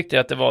jag tyckte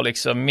att det var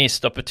liksom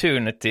missed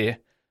opportunity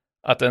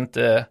att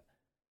inte...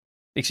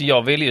 Liksom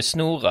jag ville ju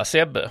snurra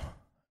Sebbe.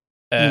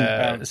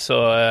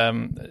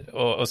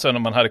 Och så när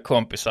man hade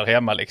kompisar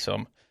hemma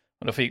liksom,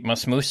 och då fick man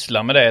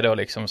smussla med det då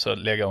liksom, så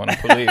lägga honom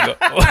på rygg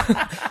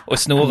och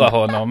snurra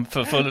honom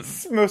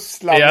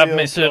smussla. Ja,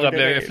 min syrra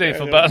blev ju fly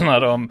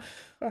förbannad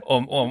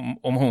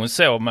om hon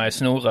såg mig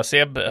snurra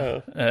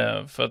Sebbe.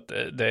 För att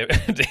det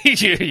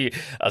är ju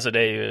alltså det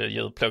är ju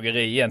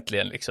djurplågeri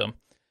egentligen liksom.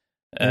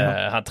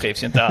 Han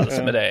trivs inte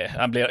alls med det.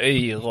 Han blir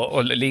yr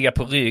och ligga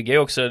på rygg är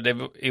också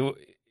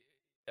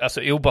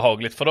alltså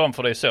obehagligt för dem,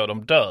 för det är så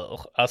de dör.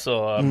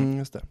 Alltså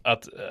just det.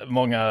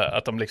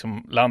 att de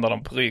liksom landar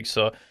dem på rygg,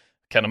 så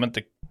kan de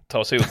inte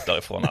ta sig upp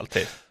därifrån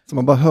alltid. Så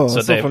man bara hör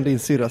så från din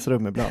syrras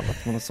rum ibland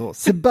att man är så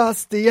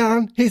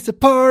Sebastian, he's a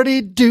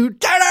party dude.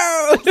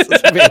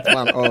 Så vet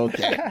man,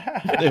 okej.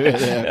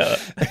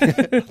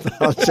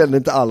 Han känner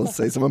inte alls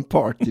sig som en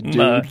party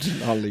dude.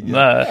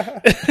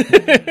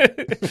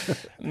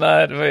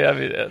 Nej, det var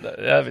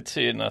jävligt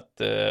synd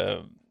att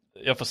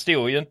jag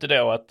förstod ju inte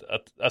då att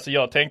alltså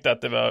jag tänkte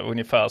att det var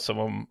ungefär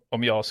som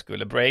om jag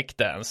skulle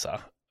breakdansa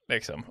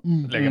liksom,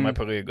 lägga mig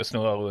på rygg och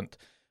snurra runt.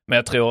 Men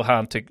jag tror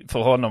för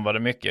honom var det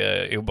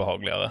mycket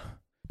obehagligare.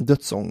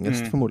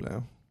 Dödsångest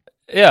förmodligen.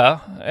 Ja.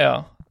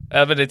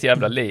 Även ett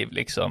jävla liv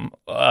liksom.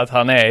 Att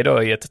han är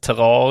då i ett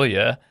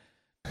terrarie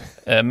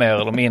mer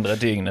eller mindre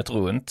dygnet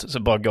runt, så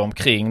bara går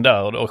omkring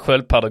där, och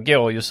sköldpaddor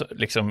går ju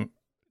liksom,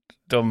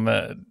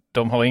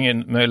 de har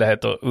ingen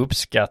möjlighet att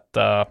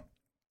uppskatta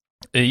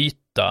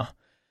yta.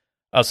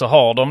 Alltså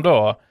har de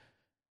då,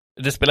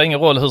 det spelar ingen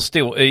roll hur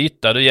stor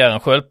yta du ger en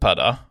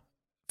sköldpadda,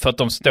 för att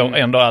de står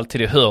ändå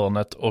alltid i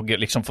hörnet och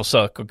liksom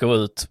försöker gå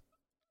ut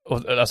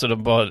och, alltså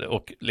de bara,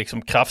 och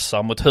liksom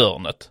krafsar mot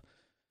hörnet.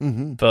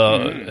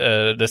 För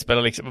det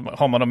spelar liksom,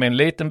 har man dem i en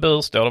liten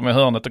bur, står de i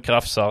hörnet och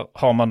krafsar.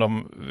 Har man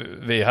dem,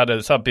 vi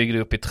hade så här byggde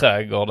upp i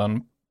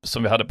trädgården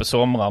som vi hade på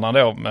somrarna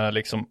då, med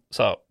liksom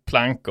så här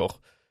plankor.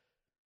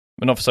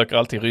 Men de försöker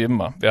alltid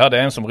rymma. Vi hade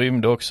en som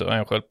rymde också,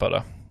 en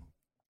sköldpadda.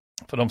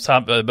 För de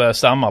började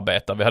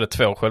samarbeta. Vi hade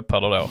 2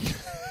 sköldpaddor då.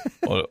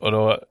 Och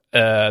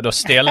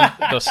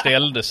då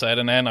ställde sig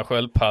den ena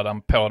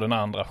sköldpaddan på den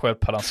andra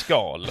sköldpaddans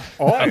skal.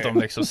 Att de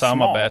liksom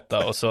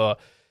samarbetar.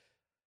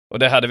 Och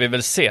det hade vi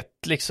väl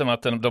sett liksom,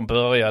 att de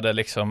började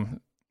liksom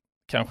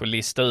kanske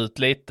lista ut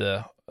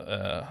lite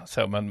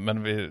så,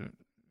 men vi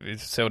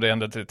såg det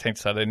ändå, tänkte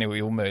så här, det är nog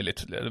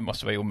omöjligt. Det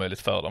måste vara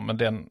omöjligt för dem.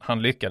 Men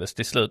han lyckades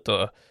till slut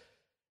att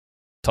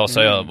ta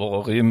sig över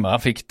och rymma.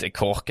 Han fick det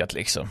korkat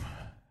liksom.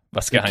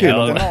 Vad ska han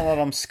göra? Det är någon av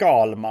dem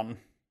Skalman.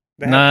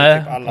 Det heter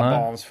typ alla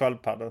barns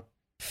sköldpaddor.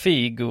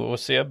 Figo och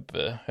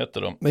Sebbe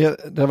heter de. Men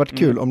det har varit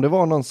kul om det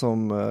var någon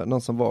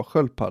som var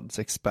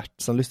sköldpaddsexpert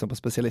som lyssnar på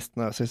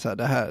specialisterna och säger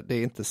så här, det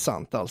är inte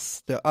sant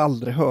alls. Jag har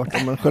aldrig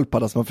hört om en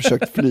sköldpadda som har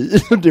försökt fly.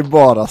 Det är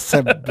bara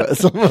Sebbe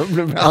som har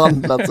blivit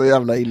behandlad så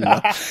jävla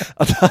illa.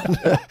 Att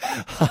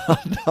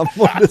han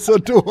mådde så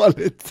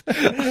dåligt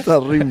att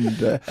han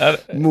rymde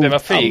mot det var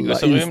Figo alla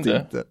som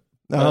instinkter.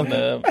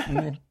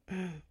 Rymde.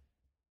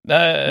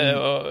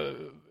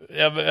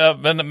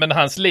 Men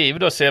hans liv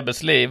då,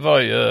 Sebbes liv var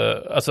ju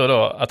alltså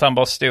då att han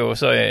bara stod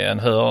så i en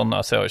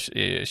hörna så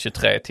i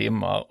 23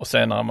 timmar, och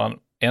sen när man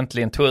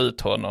äntligen tog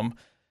ut honom,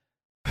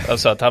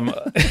 alltså att han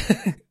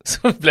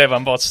så blev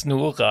han bara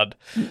snurrad.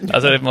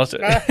 Alltså det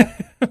måste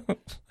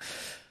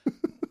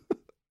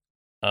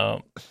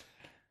ja.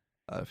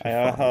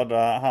 Jag hörde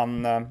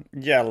han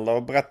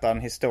Yellow berätta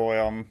en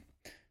historia om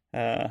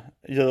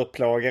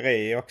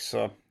djurplågeri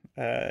också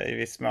i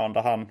viss mån,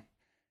 där han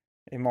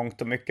i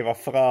mångt och mycket var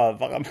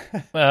förövaren.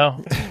 Ja.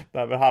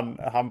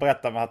 han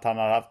berättade med att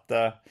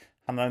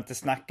han hade inte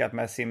snackat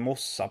med sin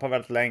morsa på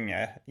väldigt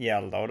länge,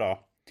 Yellow då.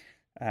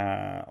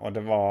 Och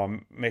det var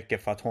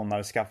mycket för att hon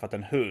hade skaffat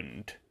en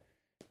hund.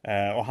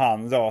 Och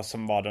han då,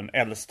 som var den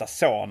äldsta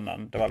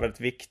sonen, det var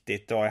väldigt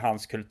viktigt då i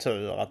hans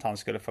kultur att han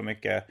skulle få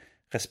mycket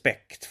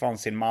respekt från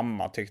sin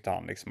mamma, tyckte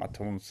han liksom,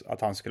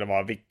 att han skulle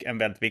vara en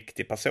väldigt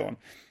viktig person.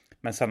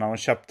 Men sen när hon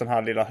köpte den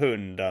här lilla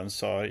hunden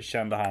så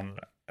kände han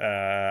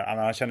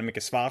kände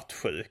mycket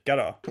svartsjuka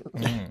då.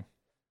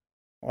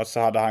 Och så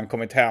hade han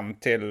kommit hem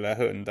till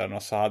hunden,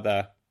 och så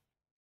hade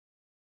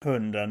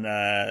hunden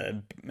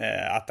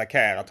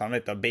attackerat honom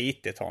lite och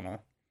bitit honom.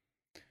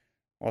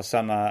 Och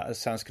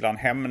sen skulle han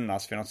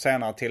hämnas vid något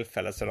senare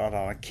tillfälle, så då hade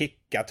han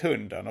kickat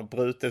hunden och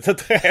brutit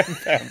ett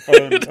revben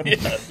på hunden.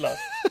 Jävlar.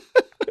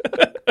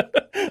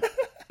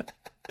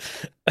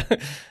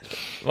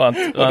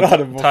 Var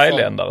han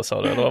thailändare,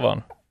 sa du, eller vad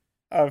var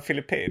han?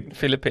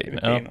 Filippin,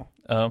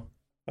 ja.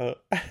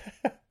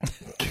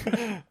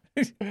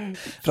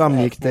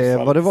 Framgick det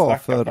vad det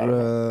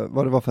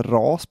var för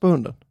ras på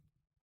hunden?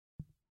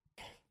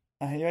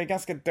 Jag är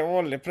ganska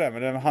dålig på det,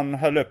 men han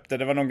höll upp det.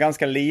 Det var nog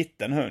ganska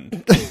liten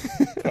hund.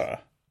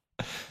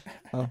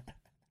 Ja,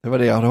 det var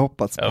det jag hade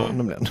hoppats på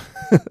nämligen.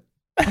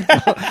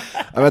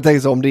 Jag tänker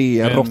så, om det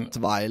är en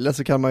rottweiler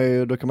så kan man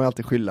ju, då kan man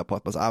alltid skylla på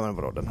att man säger, men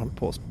vadå, den håller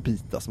på att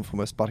bita, så får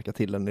man sparka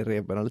till den i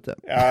revbenen lite.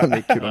 Ja. Det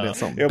är kul om det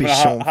är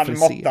som han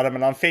måttade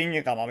mellan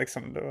fingrarna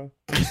liksom.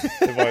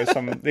 Det var ju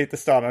som lite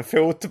större än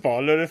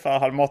fotboll ungefär.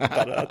 Han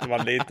måttade att det var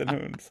en liten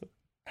hund. Så.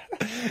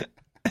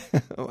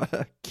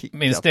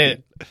 Minns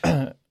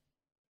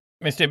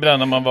det ibland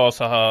när man var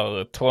så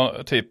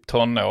här typ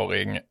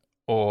tonåring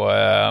och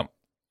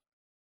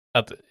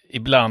att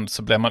ibland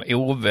så blev man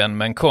ovän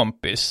med en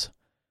kompis.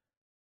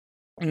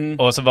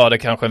 Och så var det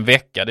kanske en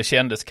vecka, det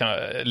kändes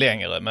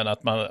längre, men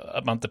att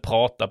man inte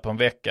pratade på en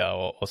vecka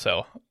och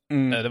så.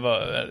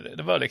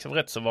 Det var liksom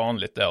rätt så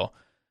vanligt då.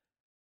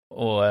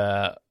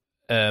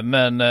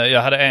 Men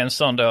jag hade en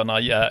sån då när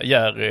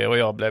Jerry och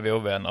jag blev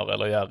ovänner,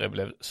 eller Jerry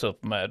blev sur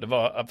på mig. Det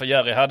var för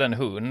Jerry hade en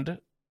hund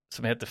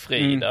som hette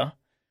Frida.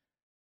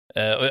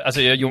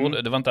 Alltså jag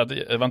gjorde, det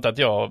var inte att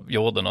jag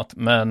gjorde något,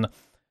 men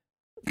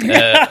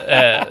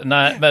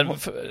nej, men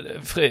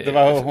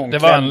det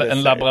var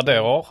en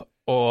labrador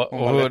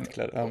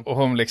och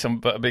hon liksom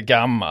blev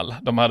gammal.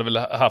 De hade väl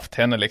haft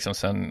henne liksom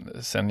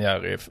sen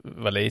Jerry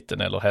var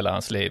liten, eller hela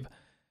hans liv.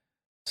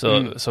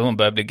 Så hon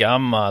började bli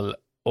gammal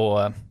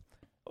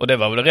och det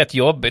var väl rätt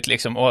jobbigt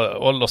liksom.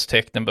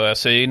 Ålderstecknen började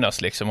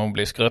synas liksom. Hon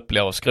blir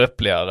skröpligare och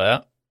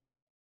skröpligare.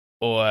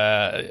 Och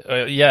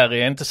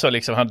Jerry är inte så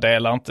liksom, han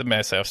delar inte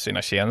med sig av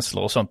sina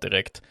känslor och sånt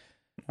direkt.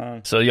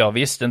 Så jag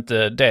visste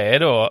inte det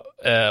då.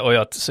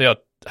 Så jag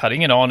hade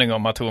ingen aning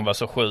om att hon var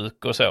så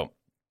sjuk och så.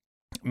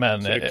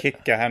 Men, så du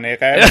kickade henne i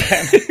räven?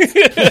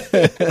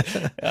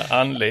 Jag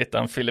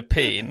anlitade en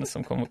filippin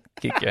som kom och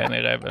kickade henne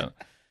i räven.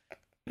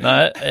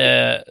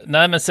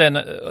 Nej, men sen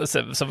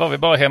så var vi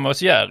bara hemma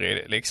hos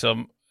Jerry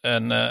liksom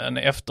en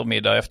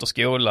eftermiddag efter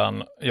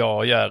skolan, jag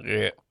och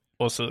Jerry,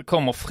 och så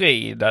kommer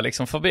Frida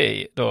liksom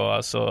förbi då,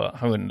 alltså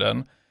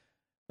hunden.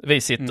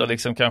 Vi sitter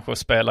liksom kanske och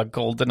spelar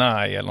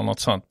GoldenEye eller något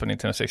sånt på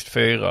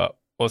 1964,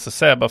 och så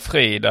ser bara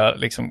Frida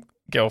liksom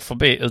gå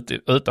förbi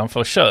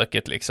utanför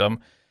köket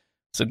liksom.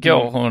 Så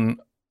går hon,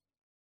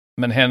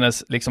 men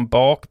hennes liksom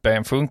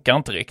bakben funkar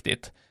inte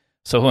riktigt.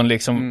 Så hon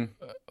liksom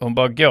hon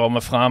bara går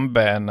med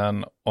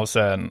frambenen och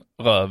sen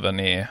röven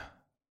i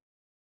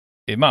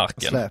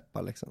marken.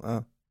 Släpar liksom.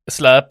 Ja.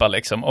 Släpar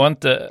liksom,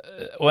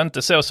 och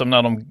inte så som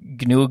när de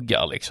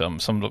gnuggar liksom,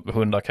 som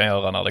hundar kan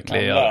göra när det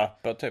kliar. Man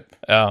löper typ.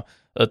 Ja,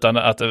 utan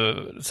att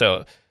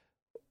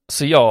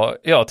så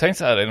jag tänkte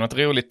så här, det är något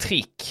roligt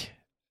trick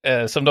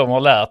som de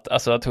har lärt,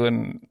 alltså att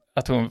hon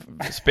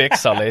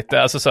spexar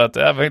lite, alltså så att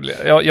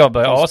jag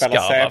börjar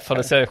askarva, för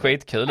det ser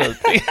skitkul ut.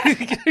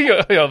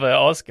 Jag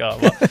börjar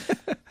askarva.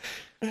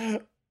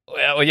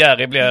 Och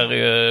Jerry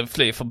blir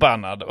fly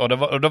förbannad. Och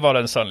då var det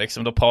en sån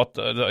liksom,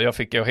 jag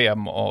fick gå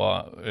hem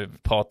och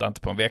prata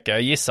inte på en vecka.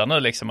 Jag gissar nu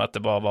liksom att det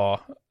bara var,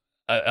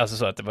 alltså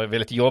så att det var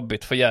väldigt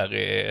jobbigt för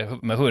Jerry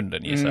med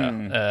hunden, gissar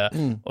jag.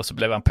 Och så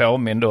blev han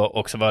påmind då,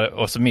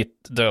 och så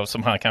mitt då,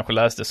 som han kanske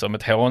läste som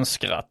ett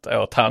hånskratt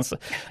åt hans,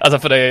 alltså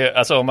för det är,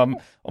 alltså om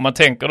man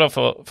tänker då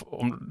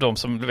om de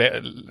som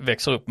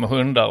växer upp med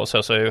hundar och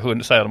så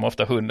säger de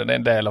ofta hunden är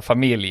en del av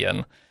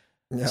familjen.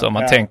 Ja, så om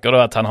man tänker då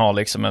att han har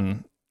liksom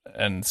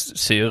en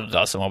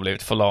syrra som har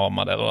blivit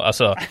förlamad, eller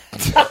alltså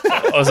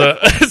och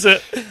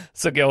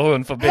så går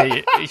hon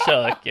förbi i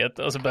köket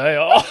och så börjar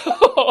jag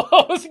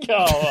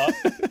skarva.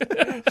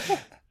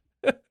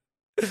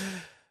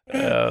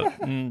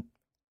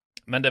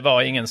 Men det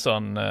var ingen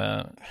sån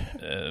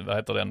vad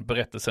heter den,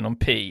 berättelsen om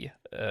Pi,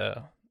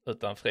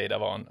 utan Frida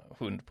var en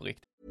hund på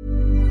riktigt.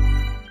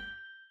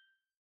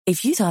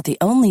 If you thought the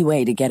only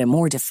way to get a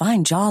more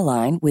defined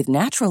jawline with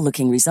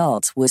natural-looking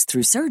results was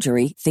through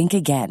surgery, think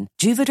again.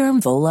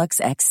 Juvederm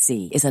Volux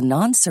XC is a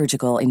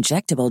non-surgical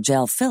injectable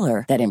gel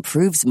filler that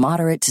improves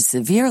moderate to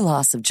severe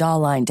loss of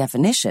jawline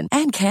definition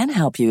and can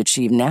help you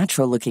achieve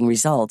natural-looking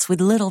results with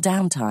little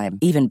downtime.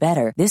 Even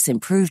better, this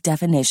improved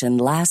definition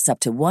lasts up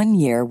to 1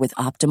 year with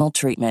optimal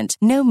treatment.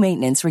 No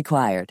maintenance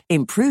required.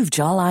 Improve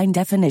jawline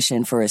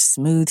definition for a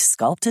smooth,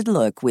 sculpted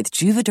look with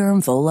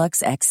Juvederm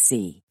Volux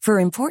XC. For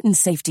important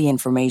safety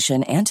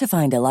information and to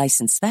find a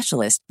licensed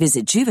specialist,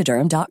 visit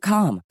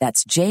Juvederm.com.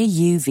 That's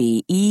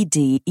JUVEDERM.com.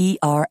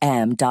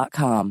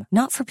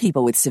 Not for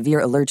people with severe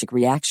allergic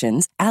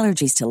reactions,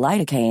 allergies to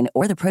lidocaine,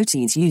 or the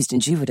proteins used in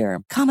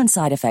Juvederm. Common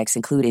side effects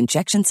include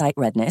injection site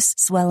redness,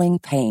 swelling,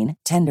 pain,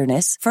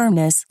 tenderness,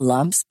 firmness,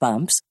 lumps,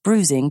 bumps,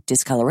 bruising,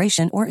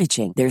 discoloration, or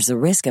itching. There's a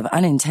risk of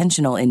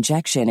unintentional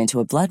injection into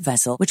a blood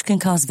vessel, which can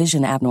cause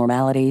vision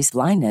abnormalities,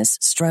 blindness,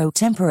 stroke,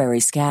 temporary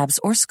scabs,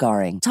 or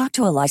scarring. Talk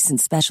to a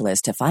licensed specialist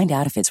specialist to find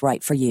out if it's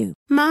right for you.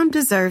 Mom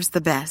deserves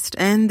the best,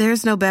 and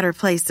there's no better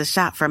place to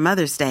shop for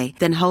Mother's Day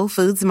than Whole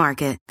Foods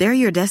Market. They're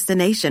your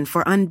destination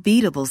for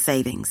unbeatable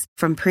savings,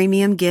 from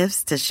premium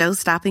gifts to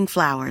show-stopping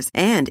flowers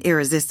and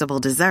irresistible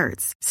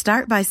desserts.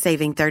 Start by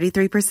saving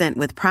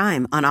 33% with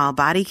Prime on all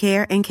body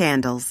care and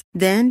candles.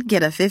 Then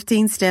get a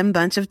 15-stem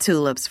bunch of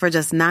tulips for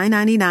just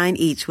 $9.99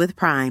 each with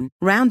Prime.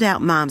 Round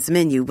out Mom's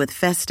menu with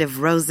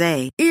festive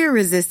rosé,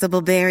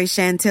 irresistible berry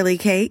chantilly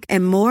cake,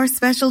 and more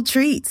special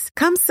treats.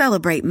 Come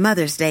celebrate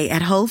Mother's Day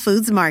at Whole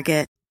Foods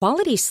Market.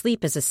 Quality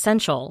sleep is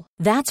essential.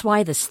 That's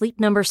why the Sleep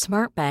Number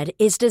Smart Bed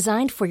is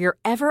designed for your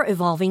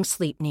ever-evolving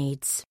sleep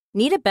needs.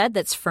 Need a bed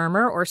that's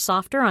firmer or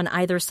softer on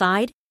either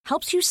side?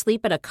 Helps you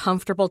sleep at a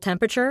comfortable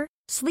temperature?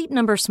 Sleep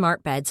Number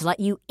Smart Beds let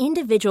you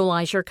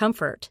individualize your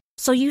comfort,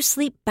 so you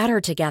sleep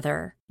better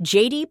together.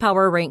 J.D.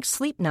 Power ranks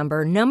Sleep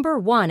Number number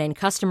 1 in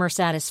customer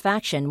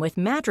satisfaction with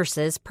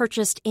mattresses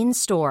purchased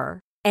in-store.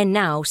 And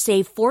now,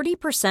 save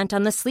 40%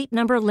 on the Sleep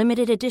Number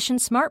Limited Edition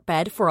Smart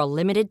Bed for a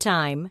limited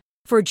time.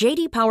 For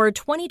J.D. Power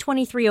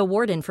 2023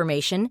 award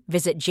information,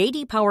 visit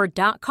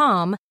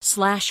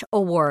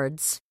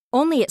jdpower.com/awards.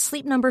 Only at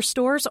Sleep Number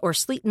stores or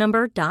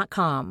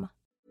sleepnumber.com.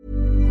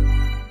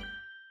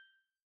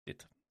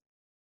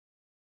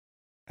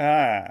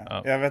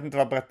 Jag vet inte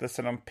vad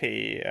berättelsen om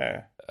Pi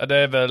är. Det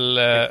är väl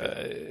det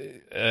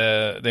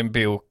är en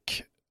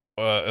bok,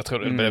 och jag tror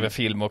det blev en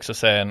film också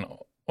sen,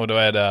 och då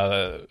är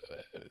det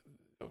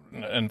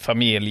en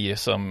familj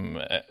som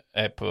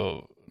är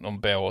på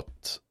någon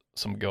båt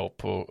som går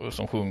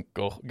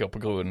på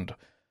grund,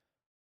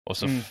 och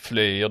så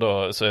flyr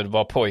då, så är det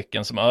bara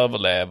pojken som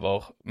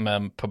överlever,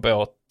 men på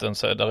båten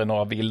så är det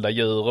några vilda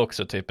djur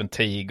också, typ en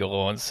tiger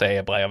och en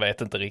zebra, jag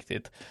vet inte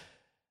riktigt,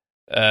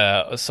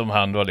 som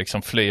han då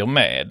liksom flyr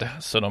med,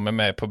 så de är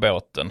med på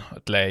båten,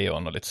 ett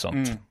lejon och lite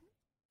sånt.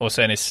 Och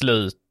sen i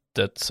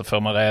slutet så får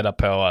man reda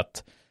på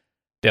att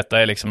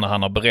detta är liksom när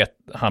han har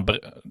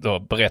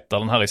berättar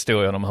den här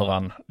historien om hur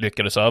han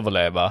lyckades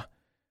överleva.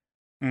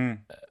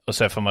 Och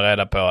så får man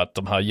reda på att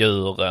de här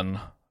djuren,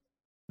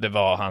 det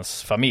var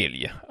hans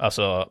familj.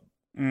 Alltså,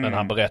 men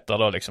han berättar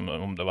då liksom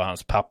om det var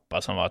hans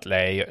pappa som var ett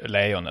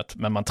lejonet.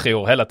 Men man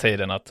tror hela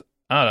tiden att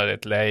det är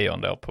ett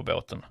lejon då på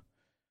båten.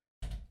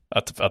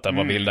 Att det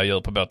var vilda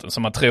djur på båten.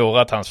 Så man tror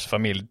att hans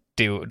familj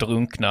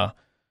drunkna,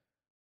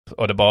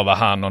 och det bara var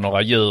han och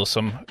några djur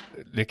som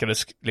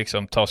lyckades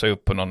liksom ta sig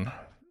upp på någon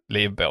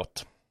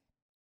livbåt.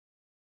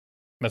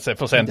 Men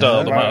sen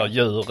dör de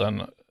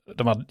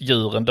här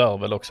djuren dör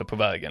väl också på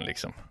vägen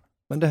liksom.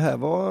 Men det här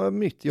var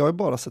nytt. Jag har ju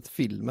bara sett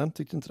filmen,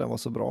 tyckte inte den var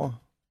så bra.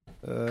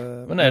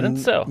 Men är det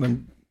inte så?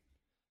 Men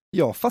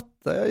jag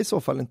fattar i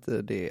så fall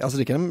inte det. Alltså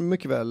det kan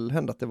mycket väl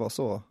hända att det var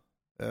så.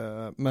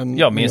 Men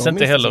jag minns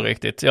inte heller så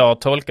riktigt. Jag har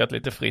tolkat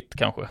lite fritt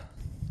kanske.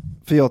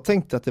 För jag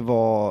tänkte att det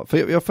var... För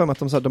jag har för mig att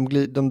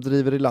de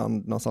driver i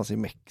land någonstans i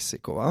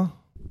Mexiko, va?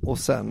 Och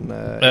sen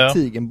är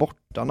tigern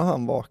borta när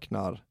han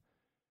vaknar.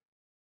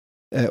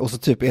 Och så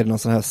typ är det någon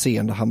sån här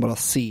scen där han bara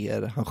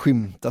han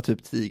skymtar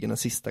typ tigern en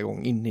sista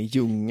gång inne i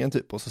djungeln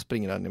typ, och så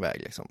springer den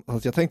iväg liksom. Så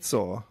jag tänkte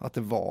så att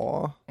det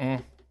var...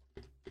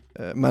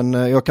 Men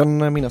jag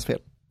kan minnas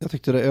fel. Jag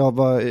tyckte det, jag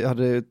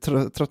hade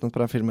tröttnat på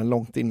den filmen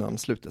långt innan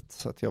slutet,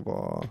 så att jag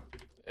var...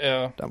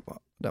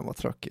 Den var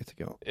tråkig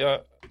tycker jag.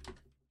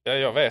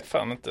 Jag vet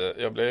fan inte,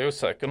 jag blir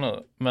osäker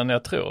nu, men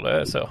jag tror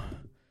det är så.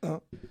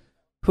 Ja.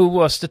 Who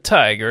was the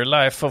tiger?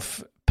 Life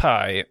of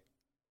Pi.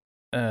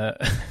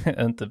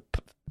 Inte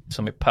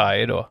som i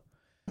Pi då.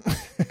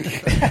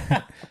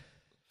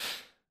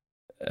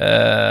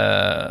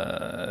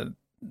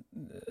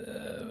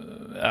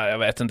 Jag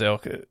vet inte, jag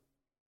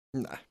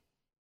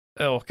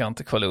orkar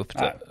inte kolla upp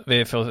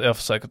det. Jag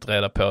försöker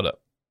reda på det.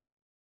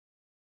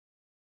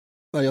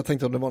 Nej, jag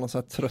tänkte att det var någon så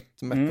här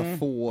trött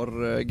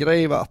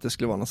metafor-grej, va? Att det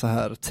skulle vara någon så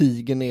här,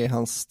 tigern är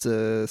hans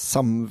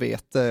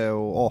samvete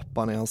och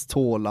apan är hans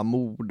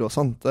tålamod och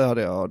sånt. Då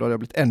hade jag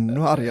blivit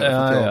ännu argare för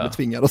att jag blev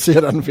tvingad att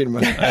se den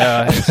filmen.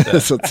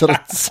 Så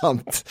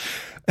tröttsamt.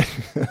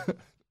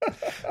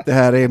 Det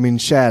här är min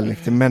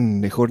kärlek till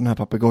människor, den här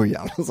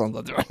papegojan och sånt.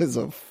 Att jag är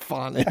så,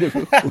 fan är det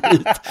för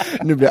skit?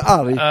 Nu blir jag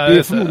arg. Det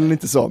är förmodligen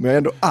inte så, men jag är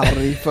ändå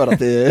arg för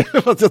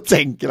att jag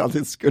tänker att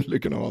det skulle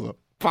kunna vara så.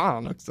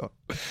 Fan också.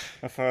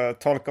 Jag får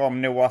tolka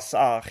om Noahs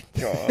ark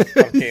och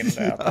tolka in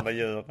det, att alla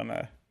djuren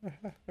är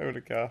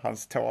olika,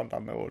 hans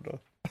tålamod.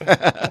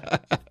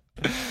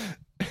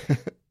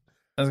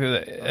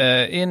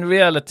 In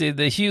reality,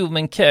 the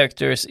human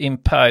characters in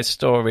Pi's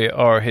story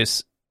are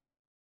his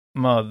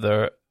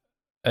mother,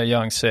 a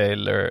young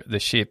sailor, the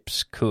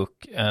ship's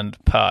cook,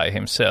 and Pi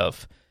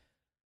himself.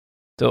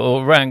 The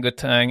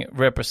orangutan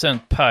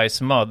represent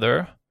Pi's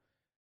mother.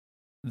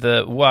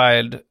 The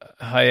wild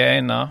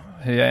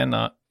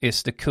hyena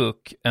is the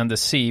cook, and the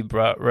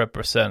zebra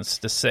represents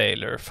the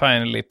sailor.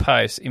 Finally,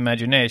 Pi's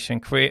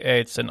imagination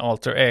creates an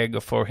alter ego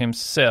for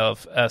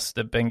himself as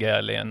the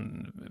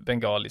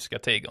bengaliska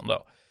tigern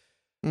då.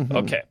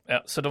 Okej,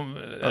 så de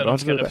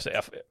ska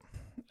representera.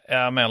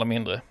 Ja, mer eller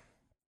mindre.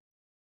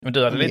 Men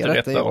du hade lite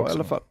rätt där också. I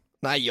alla fall.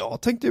 Nej,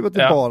 jag tänkte ju att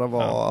det bara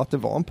var att det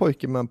var en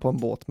pojke men på en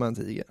båt med en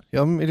tiger.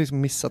 Jag har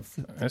liksom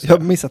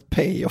missat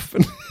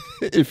payoffen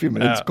i filmen.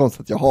 Det är inte så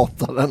konstigt att jag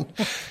hatar den.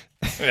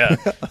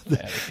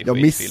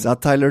 Jag missade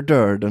att Tyler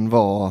Durden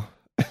var...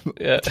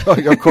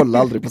 jag kollar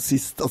aldrig på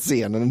sista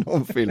scenen i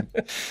någon film.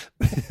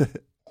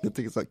 Jag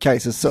tycker så,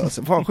 Kaiser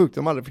Söze, fan sjukt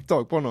de aldrig fick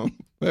tag på honom.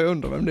 Jag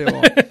undrar vem det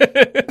var.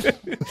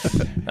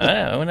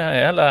 Nej, och den här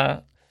jävla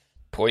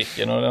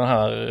pojken och den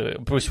här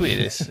Bruce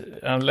Willis,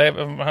 han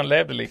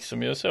levde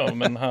liksom ju så,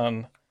 men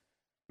han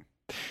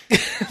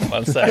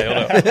man säger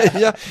då.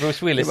 Ja,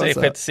 Bruce Willis är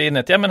sjätte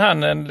sinnet. Ja, men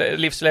han är en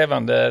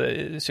livslevande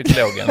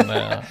psykologen.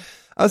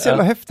 Alltså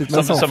jävla häftigt med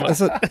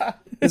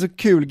en så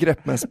kul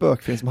grepp med en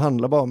spökfilm som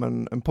handlar bara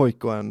om en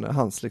pojke och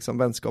hans liksom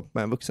vänskap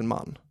med en vuxen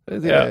man.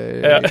 Det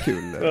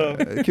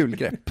är kul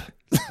grepp.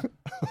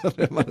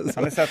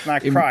 Har ni sett den här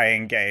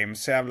Crying Game?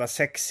 Så jävla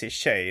sexy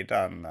tjej.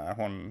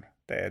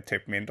 Det är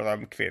typ min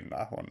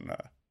drömkvinna. Hon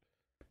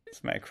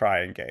som är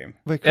Crying Game.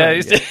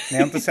 Ni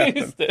har inte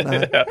sett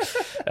den?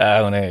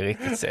 Ja, hon är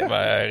riktigt jag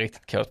är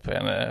riktigt kåt på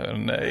henne.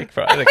 Hon är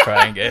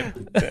Crying Game.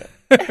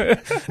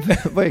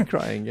 Vad är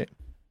Crying Game?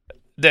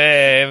 Det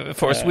är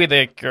Forrest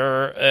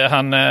Whitaker,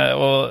 han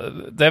och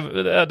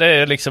det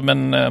är liksom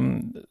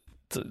en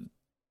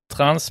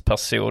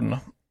transperson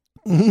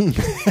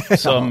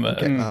som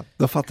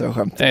då fattar jag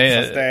skämt.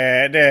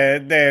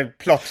 Det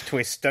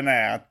plot-twisten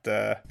är att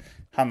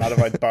han hade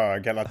varit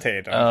bög hela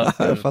tiden. Ja,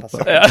 jag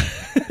fattar.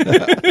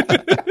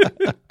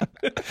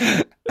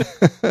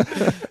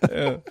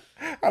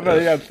 Han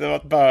hade egentligen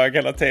varit bög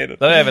hela tiden.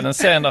 Det är även en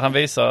scen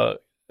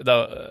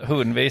där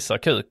hon visar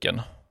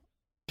kuken.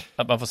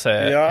 Att man får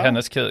se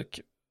hennes kuk.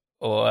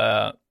 Och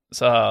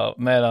så här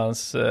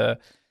medans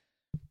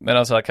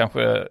så här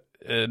kanske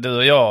du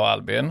och jag,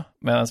 Albin,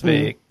 medans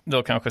vi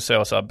då kanske så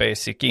här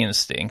Basic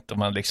Instinct och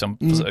man liksom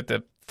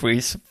försökte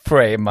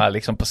freeze-framea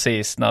liksom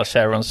precis när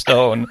Sharon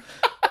Stone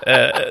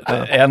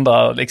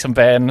ändrar liksom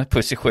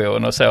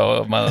benposition och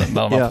så när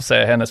man får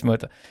se hennes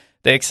motor.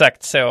 Det är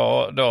exakt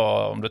så då,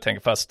 om du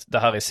tänker fast det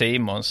här är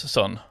Simons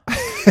sån.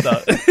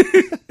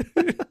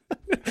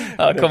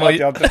 Här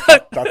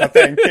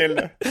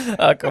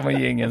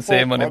kommer ingen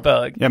Simon i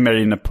bög. Jag är mer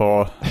inne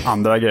på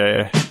andra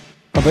grejer.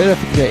 Vad är det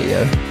för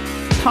grejer?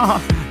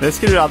 Det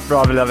skulle du allt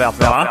bra vilja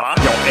veta, va?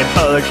 Jag är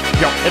bög,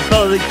 jag är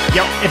bög,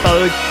 jag är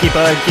bög, i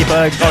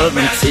bög,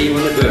 röven.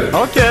 Simon är bög.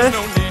 Okej.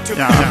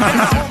 Ja.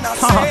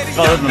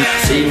 Röven.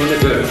 Simon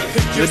är bög.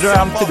 Det drar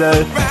hem till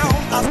dig.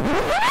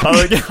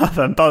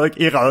 Bög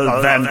i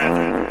röven.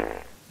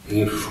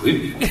 Din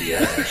sjuk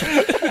jävel.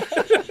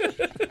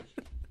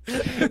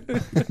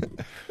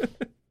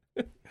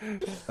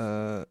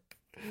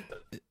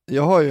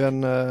 Jag har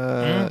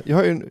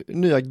ju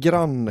nya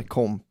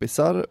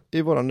grannkompisar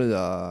i våra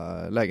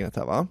nya lägenhet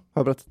här, va? Har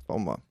jag berättat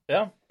om, va?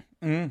 Ja.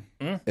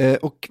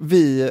 Och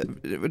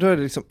då är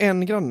det liksom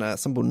en granne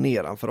som bor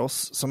nedanför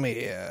oss som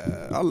är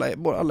alla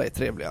är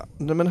trevliga.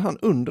 Men han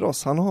under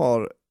oss, han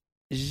har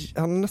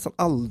nästan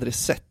aldrig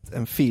sett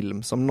en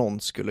film som någon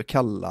skulle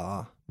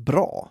kalla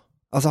bra.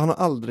 Alltså han har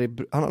aldrig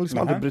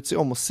brytt sig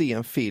om att se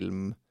en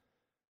film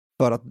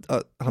för att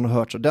han har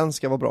hört så den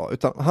ska vara bra,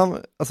 utan han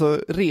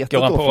retat.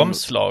 Går han på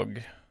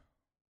omslag?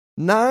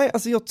 Nej,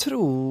 alltså jag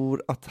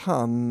tror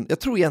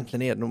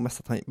egentligen är det nog mest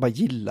att han bara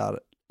gillar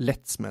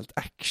lättsmält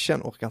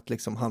action och att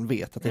liksom han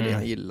vet att det är det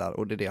han gillar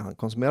och det är det han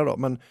konsumerar då.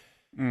 Men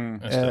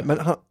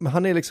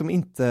han är liksom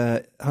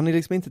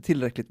inte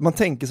tillräckligt. Man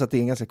tänker så att det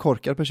är en ganska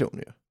korkad person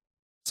ju.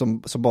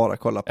 Som bara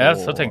kollar på. Ja,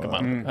 så tänker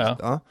man.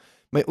 Ja.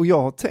 Men, och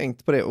jag har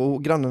tänkt på det,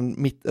 och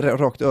grannen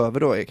rakt över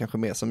då är kanske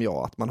mer som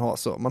jag, att man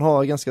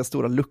har ganska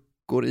stora luckor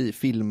i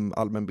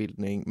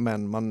filmallmänbildning,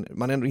 men man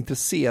är ändå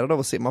intresserad av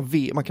att se,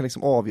 man kan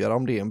liksom avgöra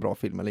om det är en bra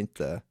film eller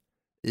inte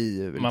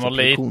liksom, man har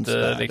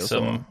lite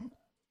liksom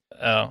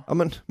ja,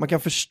 men man kan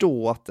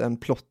förstå att en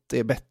plott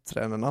är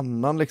bättre än en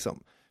annan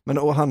liksom. Men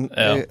och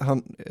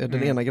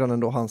den ena grannen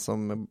då, han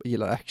som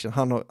gillar action,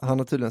 han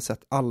har tydligen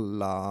sett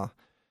alla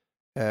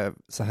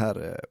så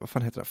här, vad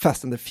fan heter det?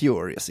 Fast and the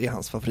Furious är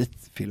hans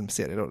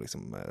favoritfilmserie då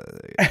liksom.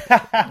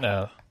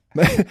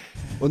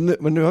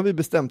 Men nu har vi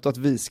bestämt att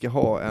vi ska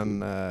ha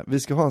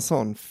en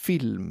sån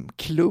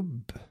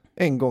filmklubb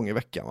en gång i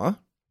veckan, va?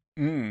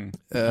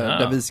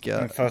 Där vi ska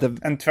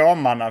en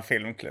 2-manna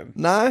filmklubb.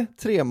 Nej,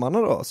 3-manna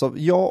då. Så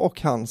jag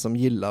och han som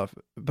gillar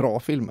bra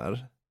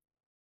filmer,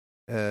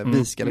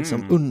 vi ska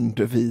liksom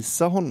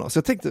undervisa honom. Så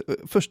jag tänkte,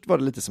 först var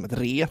det lite som ett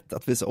ret,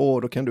 att vi sa,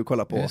 då kan du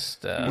kolla på.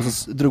 Och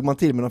så drog man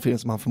till med någon film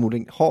som han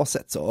förmodligen har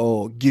sett,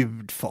 så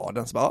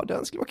Gudfadern, så bara,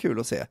 den skulle vara kul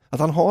att se. Att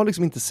han har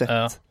liksom inte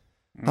sett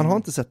han har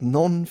inte sett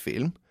någon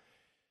film.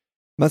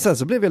 Men sen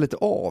så blev jag lite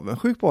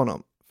avundsjuk på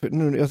honom. För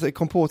nu, jag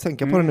kom på att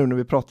tänka på det nu när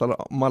vi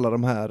pratar om alla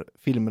de här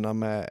filmerna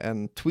med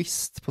en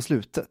twist på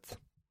slutet.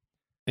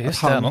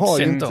 Just han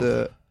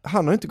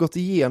har inte gått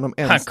igenom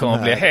ens. Han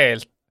kommer bli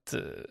helt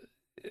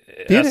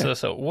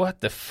så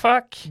what the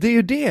fuck? Det är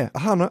ju det.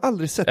 Han har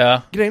aldrig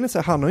sett. Grejen är så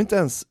här, han har inte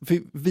ens, för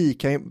vi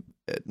kan ju,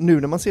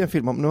 nu när man ser en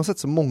film, när man har sett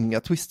så många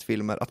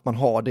twistfilmer, att man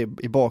har det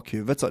i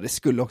bakhuvudet, så det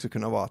skulle också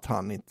kunna vara att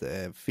han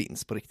inte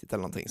finns på riktigt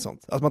eller någonting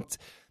sånt. Att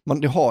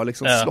det har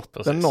liksom slått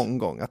precis. den någon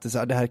gång att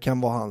det här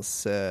kan vara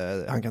hans,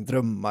 han kan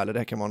drömma, eller det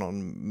här kan vara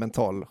någon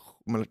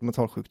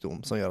mental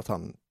sjukdom som gör att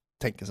han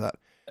tänker så här.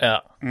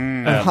 Ja.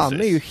 Men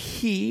han är ju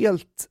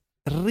helt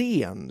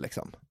ren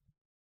liksom.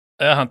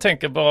 Han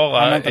tänker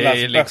bara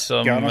i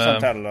liksom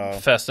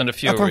Fast and the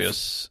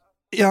Furious.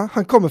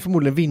 Han kommer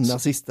förmodligen vinna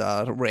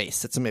sista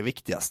racet som är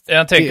viktigast.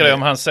 Jag tänker det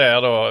om han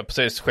ser då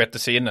precis sjätte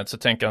sinnet, så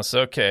tänker han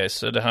så okej,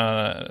 så det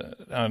här,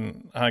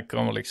 han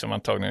kommer liksom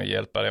antagligen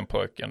hjälpa den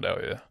pojken då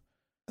ju.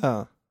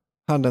 Ja.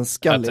 Han den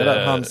skalliga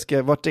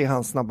där, vart är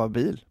hans snabba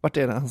bil? Vart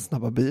är hans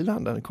snabba bil,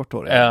 han den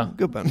korthåriga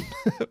gubben?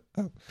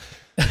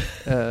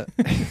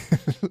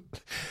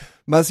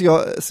 Men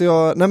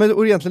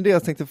och egentligen det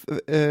jag tänkte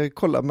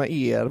kolla med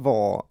er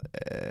var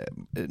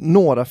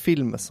några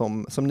filmer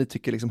som ni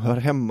tycker liksom hör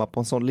hemma på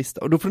en sån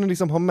lista. Och då får ni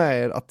liksom ha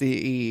med er att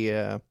det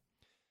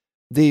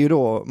är ju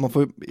då,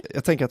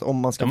 jag tänker att om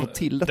man ska få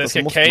till detta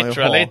så måste man ju ha... Det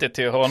ska catera lite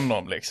till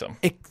honom liksom.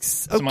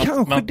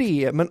 Kanske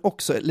det, men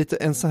också lite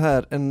en så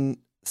här,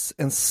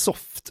 en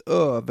soft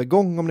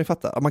övergång, om ni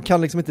fattar. Man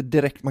kan liksom inte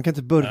direkt, man kan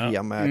inte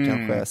börja med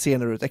kanske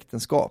scener ur ett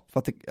äktenskap, för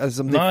att det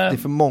är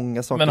för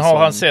många saker. Men har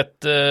han sett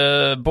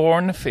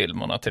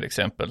Bourne-filmerna till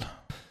exempel?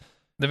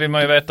 Det vill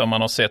man ju veta om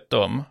man har sett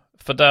dem.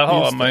 För där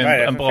har man ju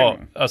en bra,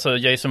 alltså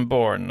Jason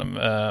Bourne.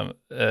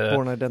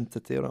 Bourne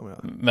Identity och dem,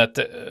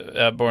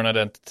 Bourne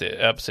Identity,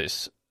 ja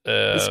precis.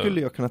 Det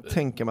skulle jag kunna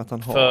tänka mig att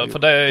han har. För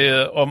det är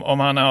ju, om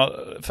han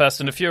har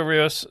Fast and the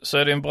Furious, så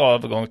är det en bra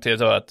övergång till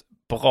ett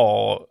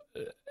bra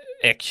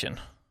action.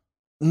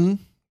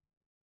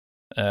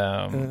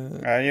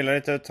 Jag gillar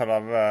lite uttal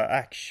av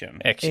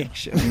action.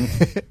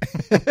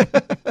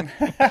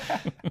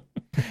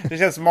 Det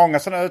känns som många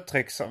sådana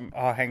uttryck som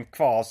har hängt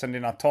kvar sedan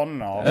dina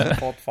tonår som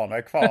fortfarande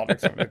är kvar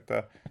liksom,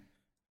 lite.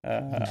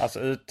 Alltså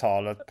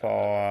uttalet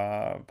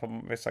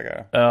på vissa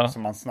grejer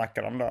som man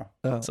snackar om då.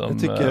 Jag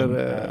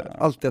tycker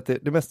alltid att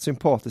det mest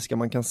sympatiska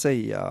man kan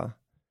säga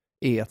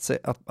är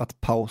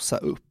att pausa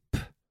upp.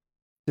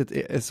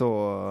 Det är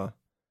så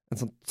en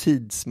sån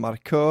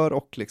tidsmarkör,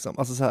 och liksom,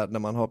 alltså så här, när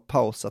man har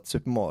pausat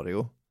Super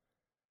Mario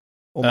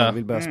och man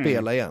vill börja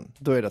spela igen,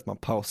 då är det att man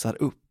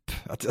pausar upp.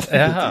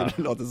 Det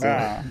låter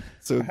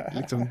så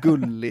liksom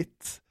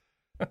gulligt.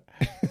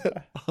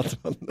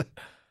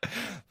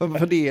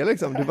 För det är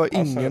liksom, det var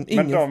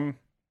ingen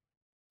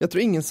jag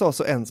tror ingen sa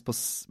så ens på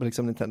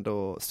liksom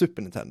Nintendo,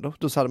 Super Nintendo.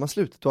 Då hade man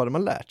slutat, då hade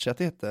man lärt sig att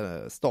det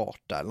heter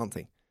starta eller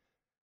någonting.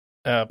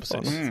 Ja,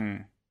 precis.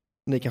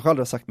 Ni kanske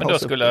aldrig har sagt men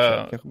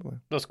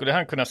då skulle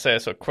han kunna säga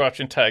så,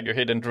 Crouching Tiger,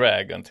 Hidden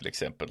Dragon till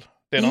exempel.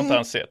 Det är något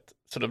han sett.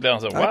 Så då blir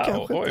han så,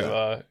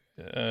 wow,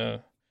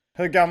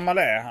 Hur gammal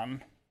är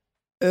han?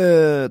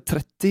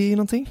 30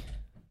 någonting.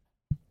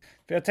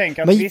 För jag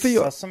tänker att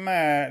vissa som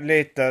är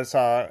lite så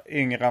här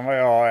yngre än vad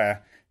jag är,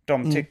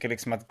 de tycker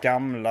liksom att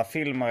gamla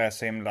filmer är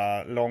så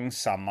himla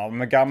långsamma. Och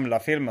med gamla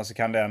filmer så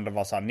kan det ändå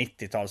vara så här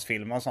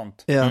 90-talsfilmer och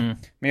sånt.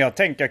 Men jag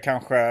tänker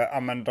kanske,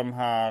 de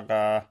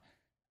här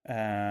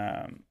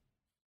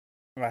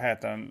vad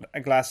heter den?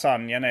 Glass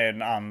Onion är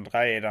den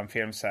andra i den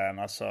filmserien,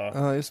 alltså,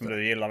 som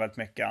du gillar väldigt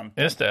mycket,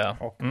 Anton. Just det,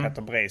 Och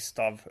Peter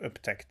Bristav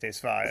upptäckte i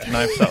Sverige.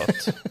 Knives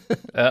Out.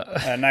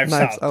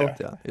 Knives Out,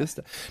 ja. Just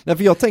det. Nej,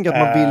 för jag tänker att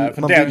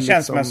man vill den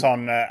känns som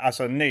en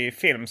sån ny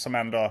film som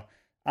ändå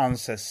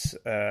anses...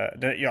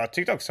 jag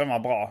tyckte också den var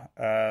bra.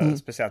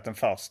 Speciellt den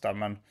första,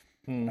 men...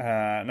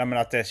 men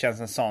att det känns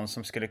en sån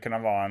som skulle kunna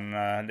vara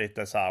en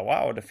lite så här,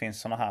 wow, det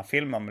finns såna här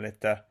filmer med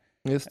lite...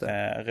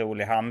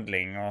 rolig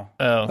handling och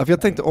för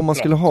jag tänkte om man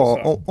skulle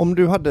ha om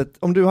du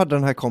hade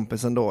den här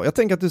kompisen då, jag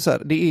tänker att du så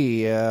här,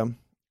 det är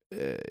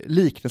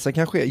liknelsen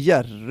kanske är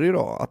Jerry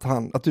då,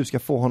 att du ska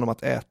få honom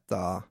att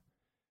äta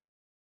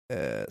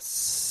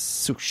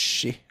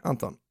sushi,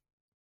 Anton.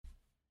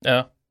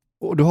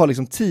 Och du har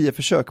liksom 10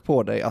 försök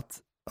på dig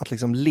att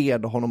liksom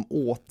leda honom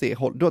åt det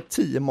håll. Du har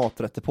 10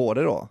 maträtter på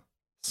dig då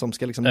som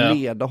ska liksom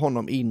leda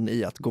honom in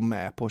i att gå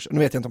med på, nu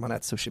vet jag inte om han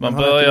äter sushi, man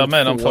börjar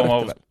med någon form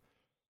av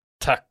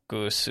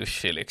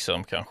taco-sushi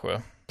liksom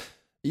kanske.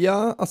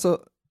 Ja, alltså...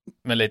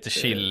 Med lite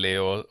chili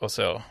och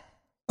så.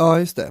 Ja,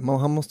 just det.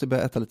 Han måste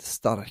börja äta lite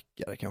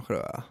starkare kanske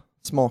då.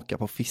 Smaka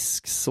på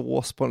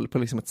fisksås på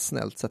liksom ett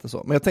snällt sätt och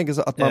så. Men jag tänker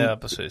så att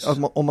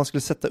om man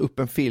skulle sätta upp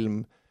en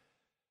film...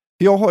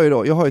 Jag har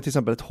ju till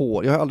exempel ett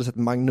hår. Jag har aldrig sett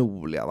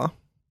Magnolia, va?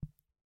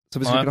 Så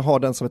vi skulle kunna ha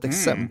den som ett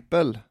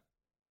exempel.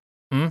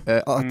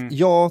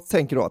 Jag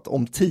tänker då att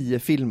om 10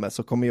 filmer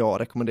så kommer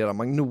jag rekommendera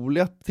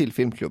Magnolia till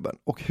filmklubben.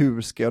 Och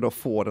hur ska jag då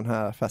få den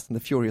här Fast and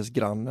the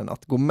Furious-grannen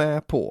att gå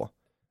med på?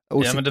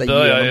 Men det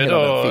börjar ju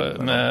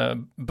då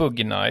med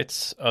Boogie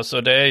Nights.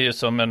 Alltså det är ju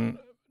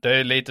det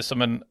är lite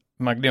som en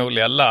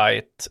Magnolia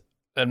light.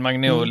 En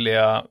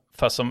Magnolia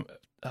fast som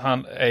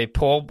han är i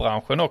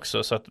porrbranschen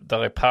också, så att där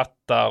är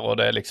pattar och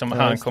det är liksom,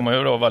 han kommer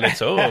ju då vara lite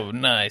så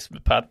nice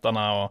med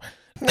pattarna och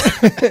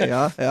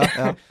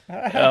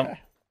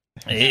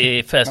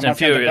i Fast and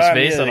Furious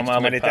visar de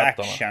alla lite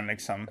pattarna. Action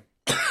liksom.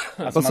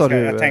 Alltså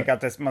jag tänker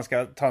att man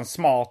ska ta en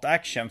smart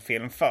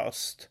actionfilm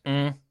först.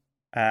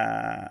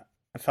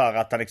 För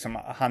att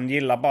han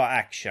gillar bara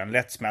action,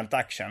 lättsmält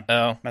action.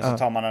 Ja. Men så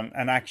tar man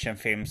en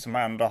actionfilm som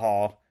ändå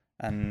har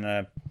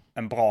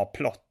en bra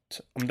plott.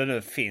 Om det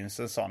nu finns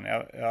en sån.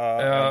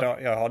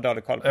 Jag har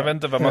dålig koll på. Jag vet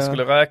inte vad man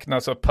skulle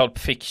räkna så Pulp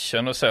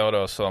Fiction och så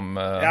då som...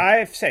 Ja,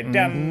 i och för sig.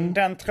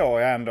 Den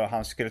tror jag ändå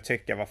han skulle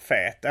tycka var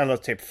fet. Eller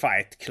typ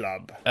Fight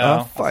Club.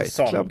 Ja,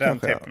 Fight Club den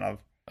kanske. typen av...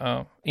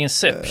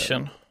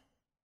 Inception.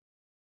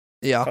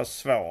 Ja.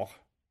 Svår.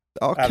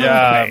 Ja,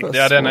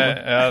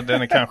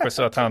 den är kanske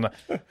så att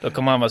då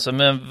kommer han vara så,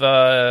 men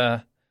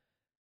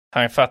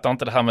han fattar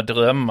inte det här med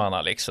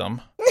drömmarna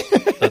liksom.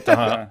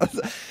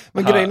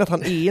 Men grejen är att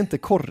han är inte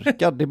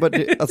korkad. Det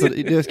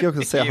ska jag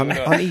också säga. Han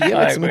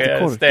är liksom inte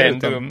korkad.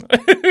 Stendum.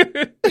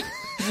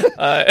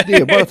 Det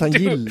är bara att han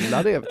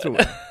gillar det, tror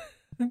jag.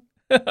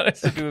 Det är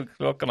så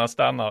klockorna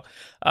stannar.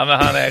 Ja, men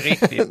han är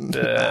riktigt...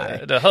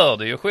 det hör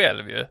du ju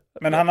själv ju.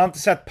 Men han har inte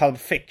sett Pulp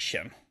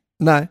Fiction.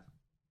 Nej.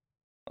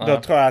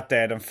 Då tror jag att det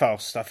är den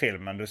första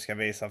filmen du ska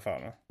visa för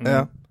honom.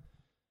 Ja.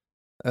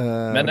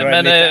 Men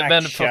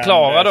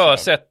förklara då,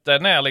 sätt dig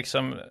ner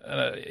liksom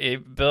i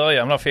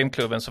början av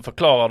filmklubben, så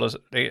förklarar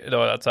du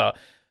då att så här,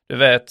 du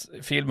vet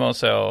filmer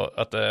så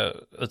att det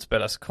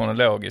utspelas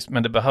kronologiskt,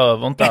 men det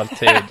behöver inte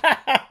alltid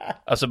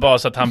alltså bara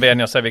så att han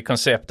vänjer sig vid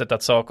konceptet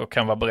att saker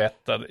kan vara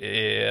berättade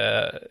i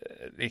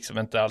liksom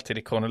inte alltid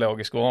i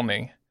kronologisk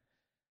ordning.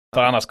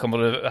 För annars kommer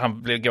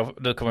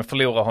du kommer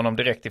förlora honom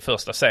direkt i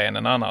första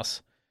scenen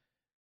annars.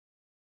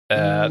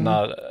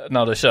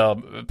 När du kör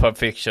Pulp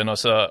Fiction och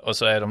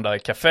så är de där i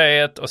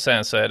kaféet och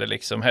sen så är det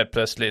liksom helt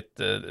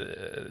plötsligt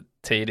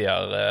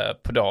tidigare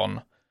på dagen.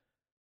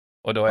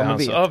 Och då är han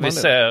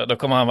så, då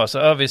kommer han vara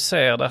så, vi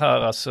ser det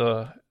här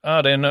alltså,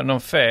 det är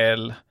någon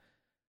fel.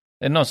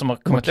 Det är någon som har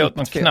kommit åt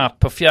någon knapp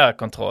på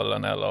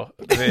fjärrkontrollen eller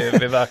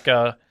vi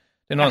verkar,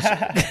 det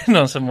är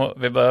någon som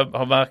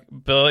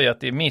har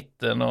börjat i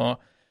mitten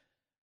och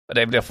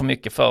det blir för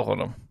mycket för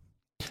honom.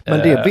 Men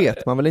det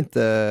vet man väl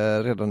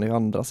inte redan i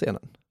andra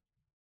scenen?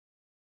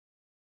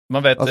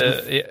 Man vet, alltså,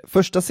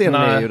 första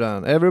scenen är ju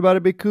den everybody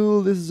be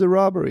cool, this is a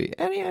robbery,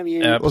 any of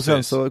you. Och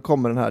sen så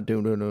kommer den här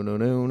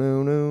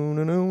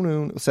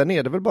och sen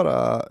är det väl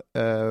bara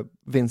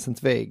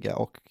Vincent Vega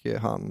och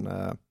han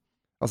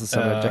alltså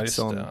Samuel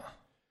Jackson.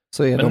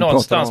 Så är men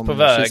någonstans på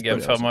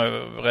vägen får man ju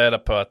reda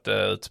på att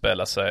det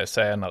utspelar sig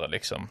senare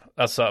liksom.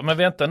 Alltså, men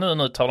vänta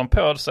nu tar de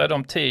på sig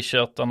de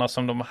t-shirtarna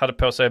som de hade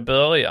på sig i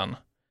början.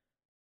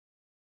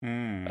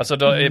 Alltså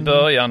då, i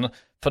början,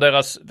 för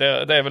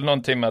det är väl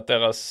någonting med att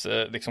deras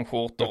liksom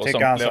skjortor och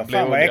sånt blir blodiga.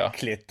 Fan vad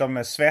äckligt, de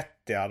är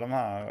svettiga de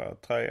här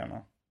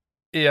tröjorna.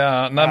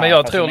 Ja, men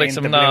jag tror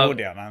liksom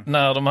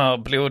när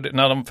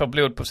de får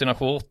blod på sina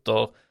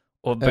skjortor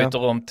och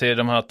byter om till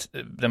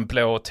den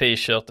blå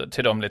t-shirt,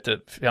 till de lite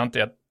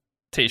fjantiga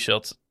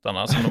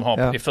t-shirtarna som de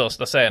har i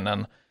första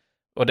scenen.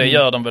 Och det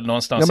gör de väl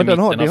någonstans i mitten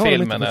av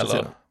filmen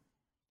eller?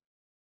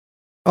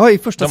 Ja, i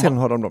första scenen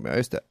har de dem,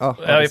 just det.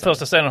 Ja, i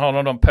första scenen har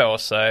de dem på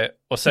sig.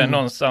 Och sen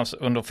någonstans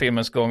under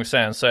filmens gång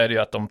sen så är det ju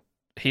att de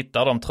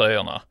hittar de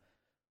tröjorna.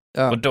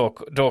 Ja. Och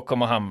då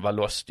kommer han vara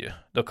lost ju.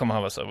 Då kommer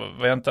han vara så,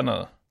 vänta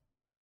nu.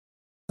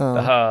 Ja.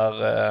 Det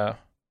här...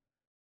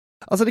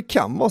 Alltså det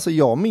kan vara så,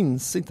 jag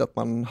minns inte att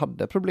man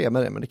hade problem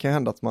med det, men det kan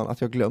hända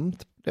att jag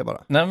glömt det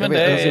bara. Nej, men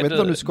jag vet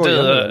inte om du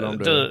skojar eller om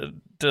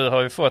du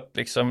har ju fått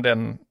liksom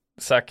den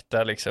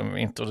sakta liksom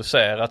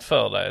introducerat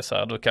för dig så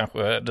här,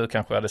 du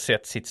kanske hade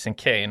sett Citizen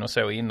Kane och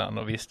så innan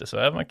och visste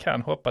så man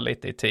kan hoppa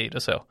lite i tid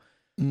och så.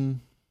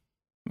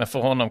 Men för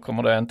honom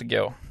kommer det inte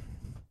gå.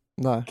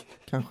 Nej,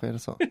 kanske är det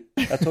så.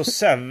 Jag tror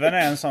Seven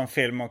är en sån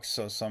film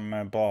också som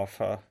är bra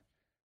för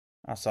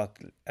alltså att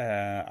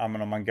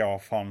om man går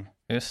från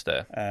just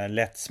det.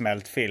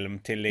 Lättsmält film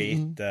till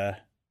lite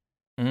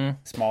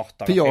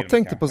smartare. För jag film,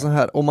 tänkte kanske. på så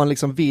här, om man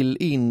liksom vill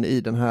in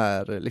i den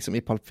här liksom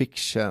i Pulp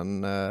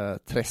Fiction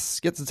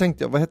träsket, så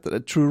tänkte jag, vad heter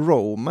det? True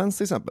Romance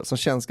till exempel, som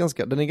känns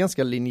den är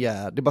ganska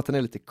linjär, det är bara att den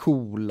är lite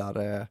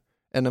coolare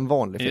än en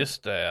vanlig film.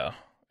 Just det, ja.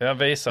 Jag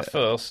visar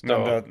först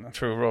då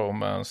True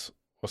Romance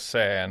och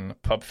sen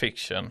Pulp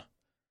Fiction.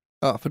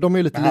 Ja, för de är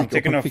ju lite lika. Han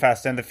tycker nog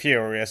Fast and the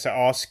Furious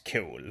är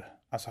ascool.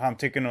 Alltså han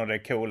tycker nog det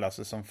är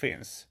coolaste som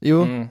finns. Jo,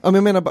 ja, men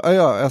jag menar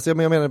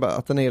bara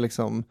att den är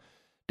liksom,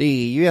 det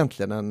är ju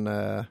egentligen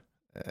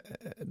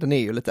den är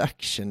ju lite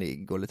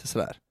actionig och lite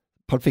sådär.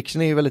 Pulp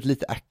Fiction är ju väldigt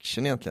lite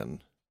action egentligen.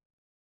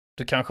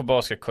 Du kanske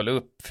bara ska kolla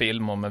upp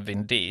filmer med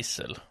Vin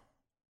Diesel.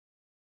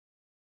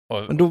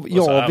 Men då,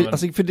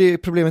 alltså för det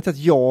problemet är att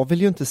jag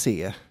vill ju inte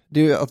se. Det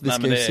är ju att vi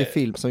ska se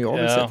film som jag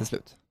vill se till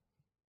slut.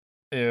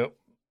 Jo,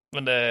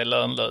 men det är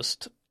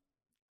lönlöst.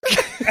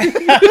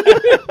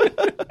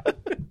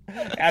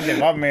 Ja, det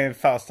var min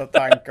första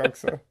tanke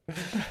också.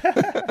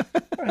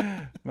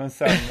 Men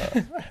sen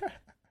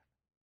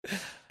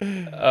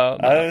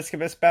det ska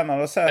bli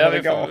spännande att se hur det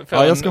går.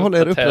 Jag ska hålla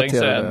er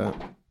uppdaterade.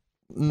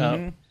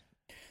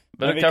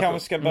 Men vi kanske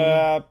ska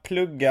börja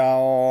plugga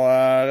och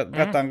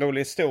berätta en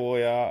rolig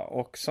historia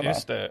och sådär.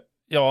 Just det.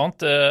 Jag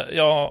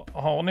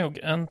har nog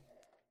inte...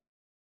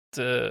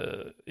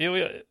 Jo,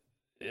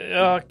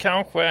 jag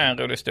kanske är en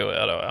rolig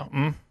historia då, ja.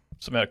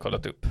 Som jag har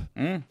kollat upp.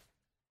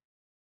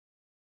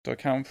 Då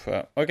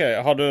kanske.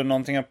 Okej, har du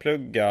någonting att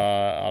plugga,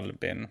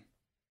 Albin?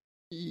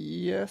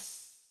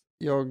 Yes,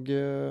 jag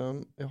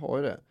har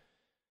ju det.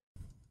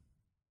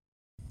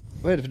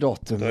 Vad är det för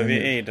datum? Då är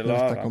vi idel när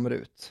detta öra. kommer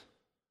ut?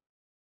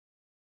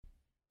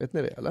 Vet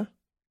ni det, eller?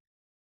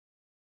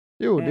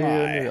 Jo, det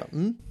är ju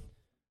nu.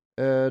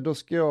 Då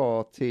ska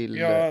jag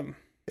till...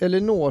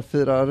 Elinor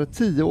firar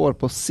 10 år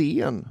på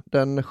scen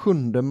den 7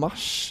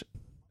 mars.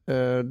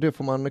 Det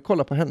får man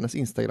kolla på hennes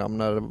Instagram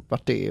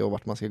vart det är och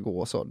vart man ska gå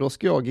och så. Då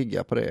ska jag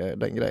gigga på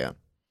den grejen.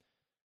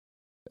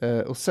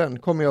 Och sen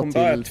kommer jag Hon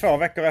till... börjar 2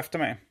 veckor efter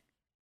mig.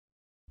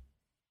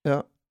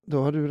 Ja,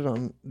 då har du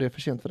redan... Det är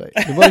för sent för dig.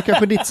 Det var ju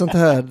kanske ditt sånt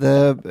här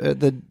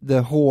the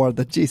whore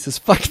that Jesus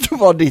fucked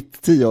var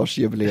ditt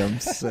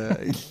 10-årsjubileums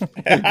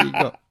gig.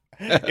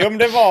 Jo, men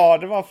det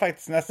var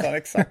faktiskt nästan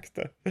exakt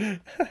det.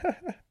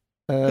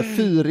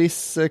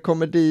 Fyris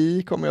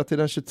komedi kommer jag till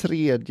den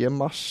 23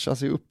 mars,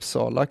 alltså i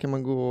Uppsala kan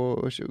man gå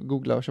och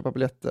googla och köpa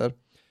biljetter.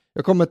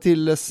 Jag kommer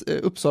till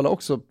Uppsala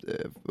också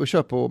och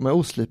köpa med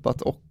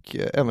Oslipat och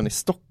även i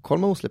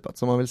Stockholm med Oslipat.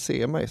 Så om man vill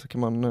se mig så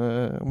kan man,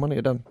 om man är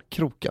i den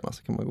krokarna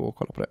så kan man gå och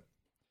kolla på det.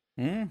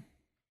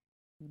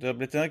 Du har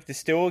blivit en riktigt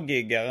stor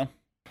giggare.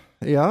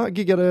 Ja,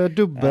 giggade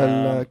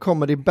dubbel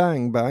Comedy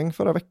Bang Bang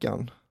förra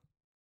veckan.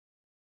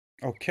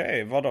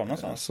 Okej, var då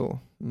någonstans? Så,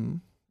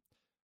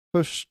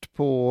 först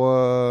på,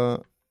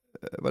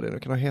 vad det nu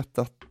kan ha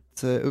hetat,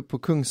 på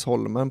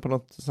Kungsholmen på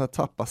något sånt här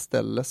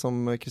tappaställe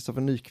som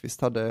Kristoffer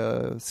Nyqvist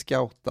hade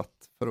scoutat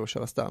för att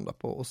köra stand-up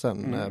på. Och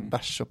sen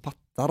bärs och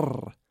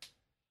pattar.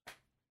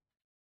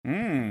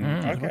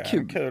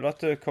 Okej. Kul att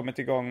du kommit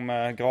igång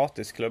med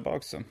gratisklubbar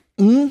också.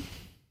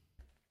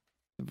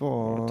 Det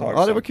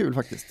var kul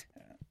faktiskt.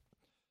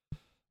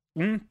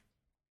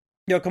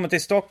 Jag kommer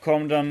till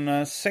Stockholm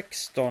den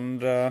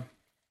 16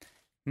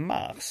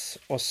 mars.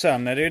 Och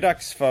sen är det ju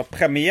dags för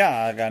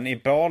premiären i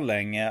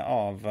Borlänge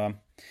av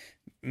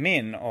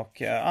min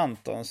och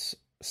Antons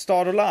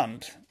Stad och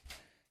land.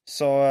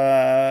 Så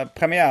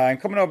premiären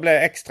kommer nog bli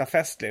extra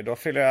festlig. Då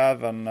fyller jag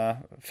även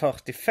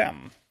 45.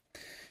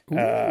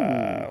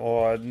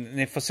 Och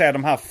ni får se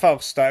de här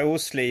första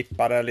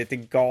oslipade, lite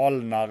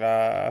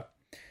galnare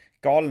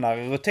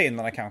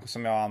rutinerna kanske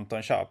som jag och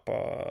Anton kör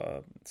på.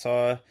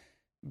 Så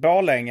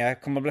Borlänge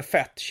kommer bli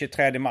fett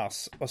 23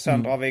 mars. Och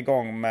sen drar vi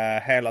igång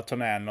med hela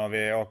turnén och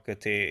vi åker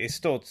till i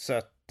stort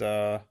sett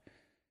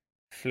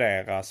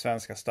flera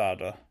svenska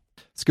städer.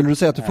 Skulle du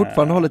säga att du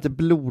fortfarande har lite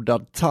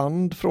blodad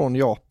tand från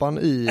Japan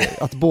i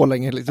att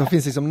Borlänge, det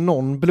finns liksom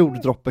någon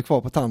bloddroppe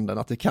kvar på tanden,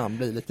 att det kan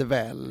bli lite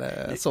väl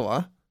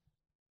så?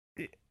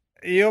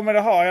 Jo, men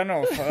det har jag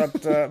nog, för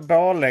att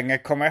Borlänge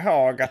kommer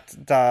ihåg att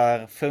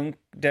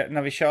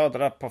när vi körde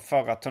där på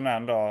förra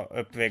turnén då,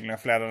 uppvigling och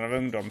förledande av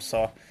ungdom,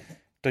 så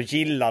då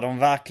gillar de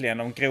verkligen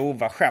de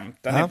grova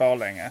skämten i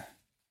Borlänge.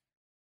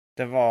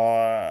 Det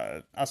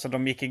var, alltså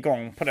de gick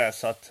igång på det,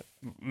 så att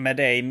med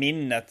det i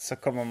minnet så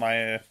kommer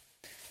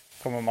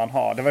man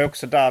ha. Det var ju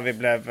också där vi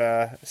blev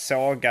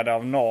sågade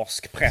av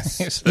norsk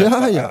press. Just det.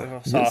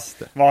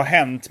 Vad har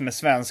hänt med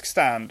svensk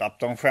stand-up?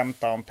 De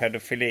skämtar om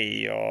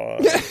pedofili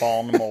och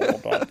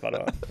barnmord och allt vad det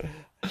var.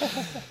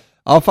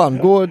 Ja,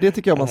 fan, det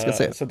tycker jag man ska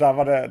se. Så där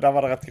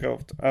var det rätt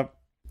grovt.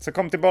 Så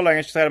kom till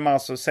Borlänge 23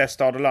 mars och se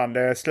Stad och land.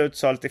 Det är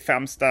slutsålt i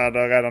 5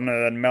 städer redan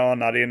nu en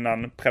månad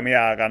innan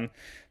premiären.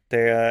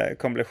 Det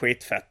kommer bli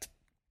skitfett.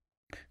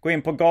 Gå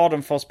in på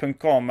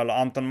gardenfors.com eller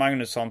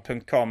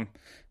antonmagnusson.com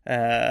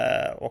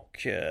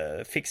och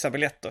fixa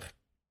biljetter.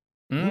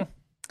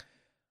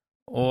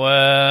 Och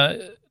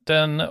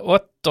den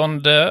 8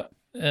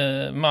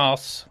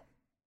 mars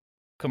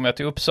kommer jag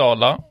till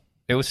Uppsala,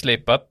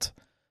 oslipat.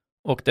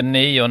 Och den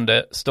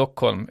 9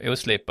 Stockholm,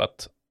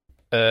 oslipat.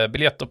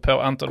 Biljetter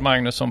på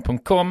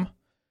antonmagnusson.com.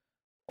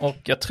 Och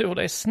jag tror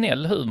det är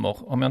snäll humor,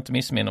 om jag inte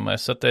missminner mig.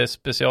 Så att det är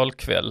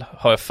specialkväll,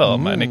 har jag för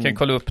mig. Ni kan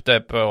kolla upp det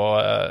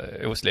på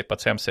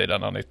Oslipats hemsida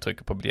när ni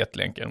trycker på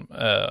biljettlänken.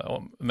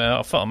 Men jag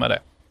har för mig det.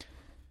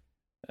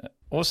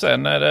 Och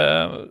sen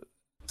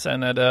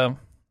är det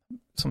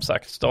som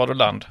sagt Stad och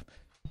land.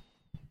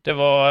 Det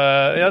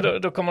var,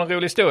 då kommer en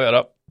rolig historia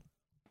då.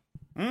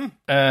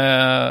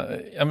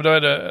 Men då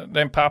är det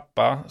är en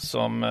pappa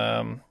som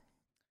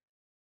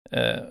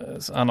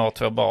han har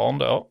 2 barn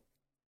då.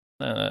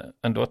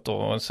 En dotter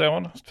och en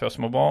son, 2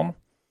 små barn.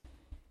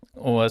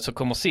 Och så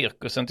kommer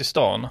cirkusen till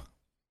stan.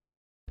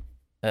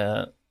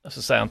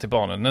 Så säger han till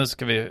barnen, nu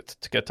ska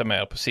jag ta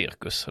med er på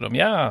cirkus. Och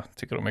de,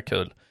 tycker de är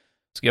kul.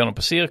 Så går de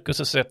på cirkus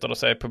och sätter de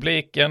sig i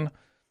publiken.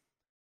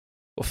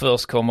 Och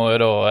först kommer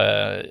då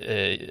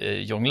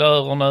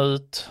jonglörerna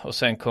ut. Och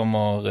sen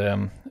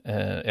kommer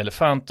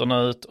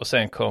elefanterna ut. Och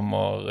sen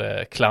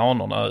kommer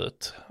clownerna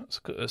ut.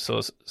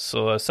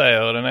 Så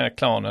säger den här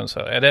clownen så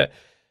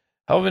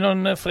har vi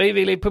någon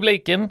frivillig i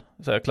publiken?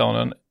 Säger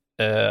clownen.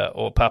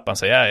 Och pappan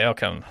säger, jag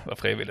kan vara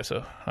frivillig.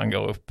 Så han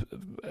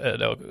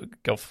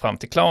går fram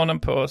till clownen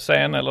på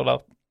scen eller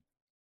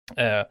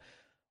där.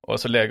 Och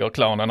så lägger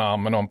clownen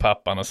armen om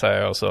pappan och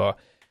säger så.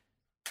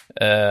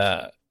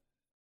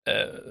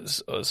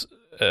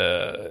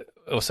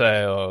 och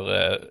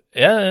säger,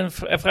 en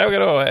fråga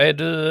då, är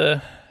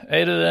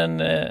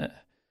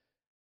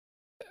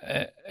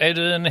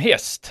du en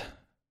häst?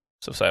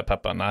 Så säger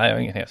pappa, nej jag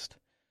är ingen häst.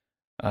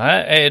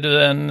 Nej, är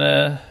du en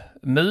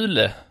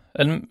mule?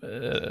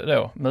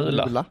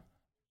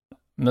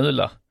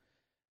 Mula?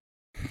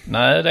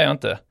 Nej, det är jag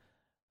inte.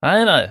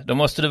 Nej, då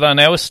måste du vara en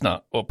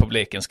åsna. Och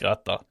publiken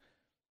skrattar.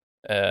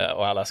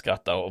 Och alla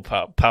skrattar och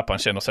pappan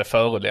känner sig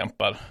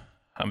förolämpad.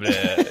 Han blir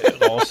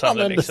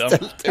rasande liksom.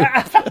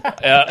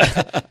 Ja.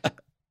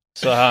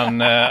 Så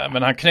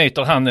men han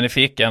knyter handen i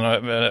fickan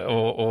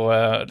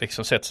och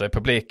liksom sätter sig i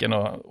publiken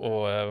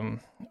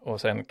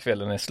och sen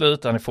kvällen är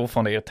slut. Han är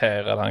fortfarande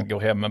irriterad. Han går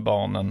hem med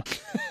barnen.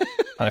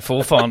 Han är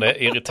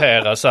fortfarande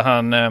irriterad så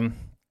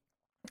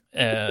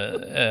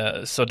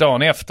så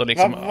dagen efter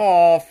liksom...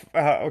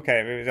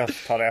 Okej, jag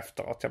tar det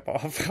efteråt. Jag bara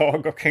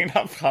frågar kring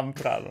den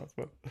framträdanden.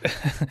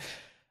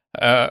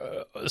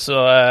 Så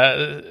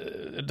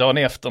dagen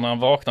efter när han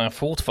vaknar är han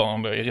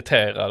fortfarande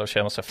irriterad och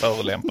känner sig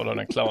förolämpad av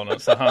den clownen.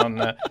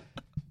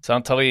 Så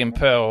han tar in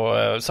på...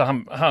 Så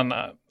han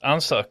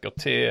ansöker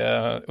till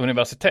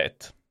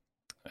universitet.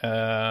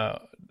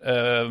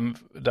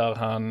 Där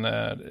han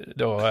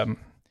då...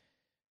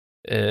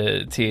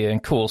 till en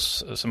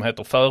kurs som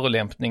heter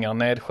förolämpningar,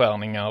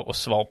 nedskärningar och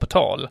svar på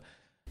tal.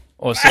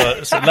 Och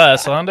så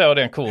läser han då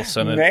den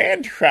kursen.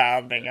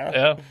 Nedskärningar?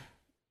 Ja.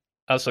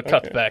 Alltså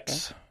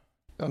cutbacks.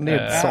 Ja,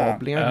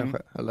 nedsablingar kanske,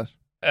 eller?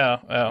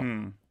 Ja.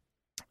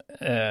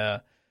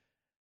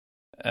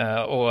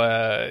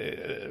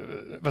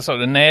 Vad sa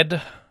du?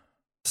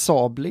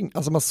 Sabling?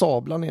 Alltså man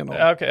sablar ner någon.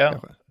 Ja, okay,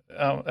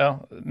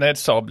 ja.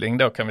 Nedsabling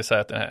då kan vi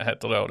säga att det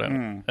heter då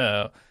den.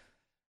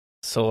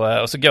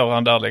 Och så går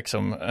han där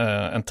liksom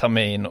en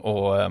termin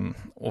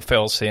och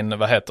får sin,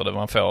 vad heter det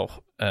man får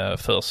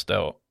först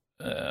då?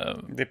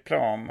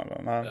 Diplom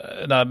eller?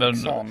 Nej, men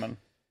examen.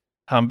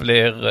 Han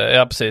blir,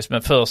 ja precis,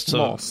 men först så...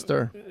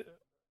 Master.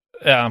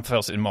 Ja, han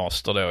får sin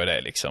master då i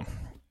det liksom.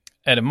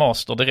 Är det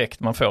master direkt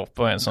man får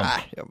på en sån?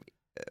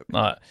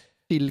 Nej.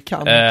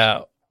 Filkan.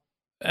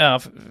 Ja,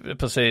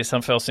 precis.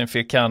 Han får sin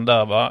filkan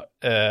där va.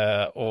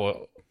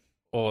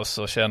 Och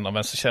så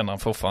känner han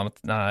fortfarande att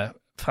nej,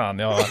 fan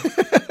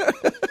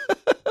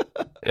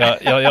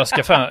jag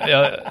ska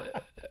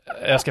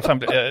fan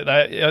bli,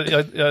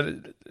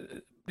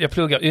 jag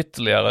pluggar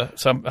ytterligare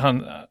så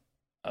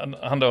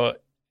han då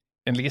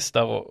en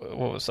lista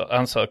och så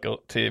ansöker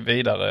till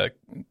vidare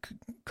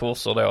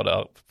kurser då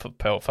där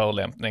på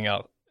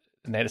förolämpningar,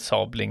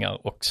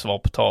 nedsablingar och svar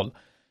på tal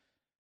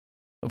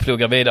och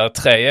pluggar vidare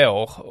 3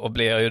 år och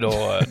blir ju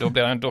då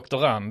blir han en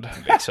doktorand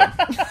liksom.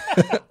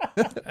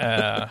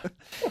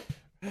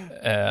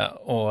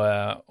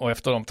 Och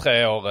efter de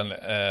 3 åren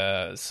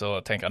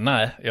så tänker han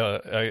nej,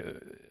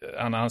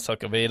 han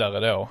ansöker vidare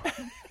då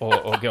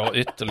och går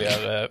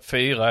ytterligare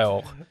 4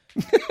 år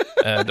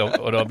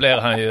och då blir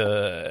han ju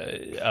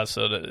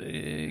alltså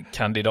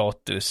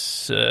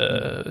kandidatus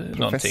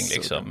någonting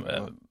liksom.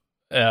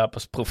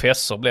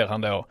 Professor blir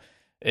han då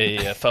i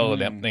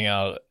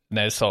förolämpningar,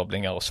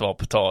 nedsablingar och svar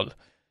på tal.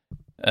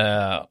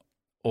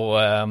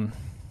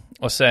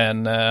 Och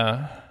sen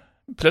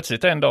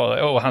plötsligt en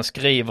dag, han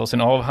skriver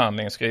sin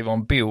avhandling, skriver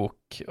en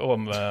bok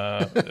om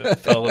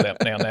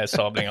förolämpningar,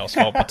 nedsablingar och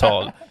svar på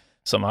tal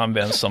som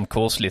används som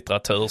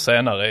kurslitteratur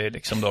senare i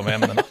liksom de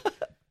ämnena.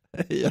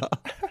 Ja.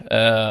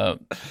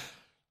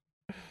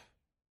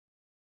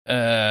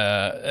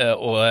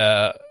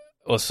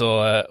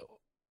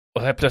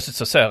 Och här plötsligt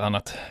så ser han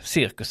att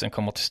cirkusen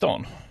kommer till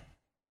stan.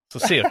 Så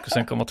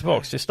cirkusen kommer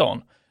tillbaka till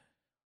stan.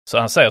 Så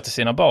han säger till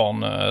sina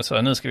barn,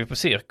 så nu ska vi på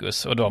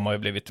cirkus. Och de har ju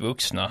blivit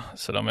vuxna.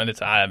 Så de är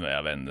lite, nej men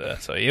jag vet inte.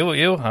 Så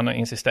jo, han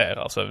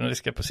insisterar. Så vi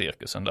ska på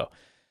cirkusen då.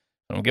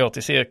 De går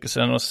till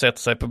cirkusen och sätter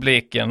sig i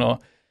publiken.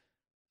 Och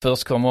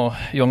först kommer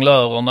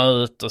jonglörerna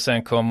ut. Och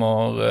sen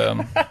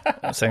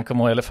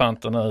kommer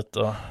elefanterna ut.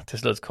 Och till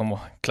slut kommer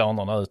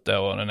clownerna ut då.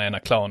 Och den ena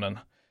clownen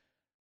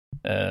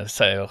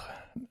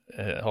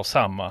har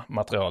samma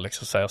material,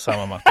 liksom säger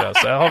samma material.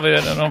 Så har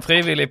vi någon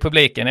frivillig i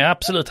publiken. Ja,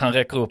 absolut, han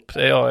räcker upp.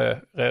 Jag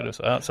är redo.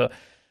 Så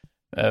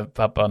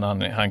pappan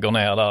han går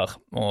ner där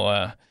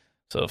och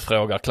så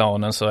frågar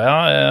clownen så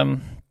är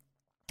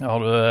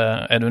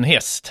du en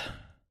häst?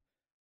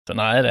 Så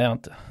nej, det är jag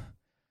inte.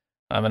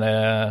 Nej, men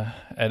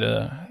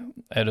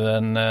är du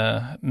en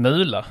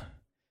mula?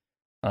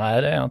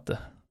 Nej, det är jag inte.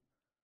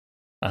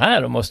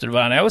 Nej, då måste du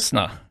vara en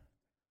åsna.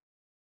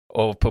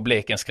 Och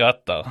publiken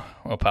skrattar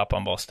och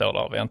pappan bara står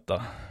där och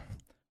väntar.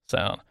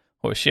 Säger han,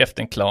 håll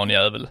käften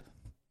clownjävel.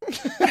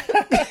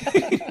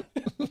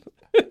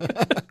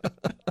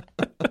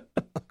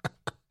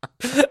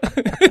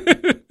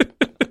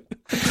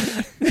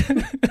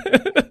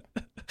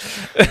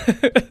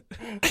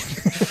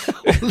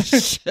 Håll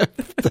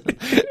käften.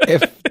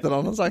 Efter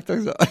han har sagt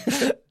också.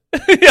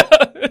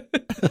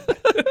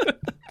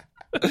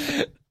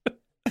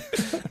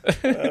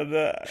 Det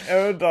Men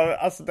jag undrar,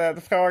 alltså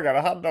den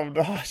frågan hade om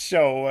du har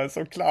showen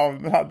som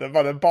clownen hade,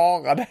 var det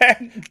bara det?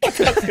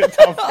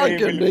 Han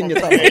kunde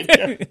inget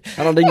annat.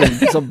 Han hade ingen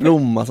som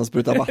blomma som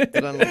sprutar vatten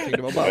eller någonting.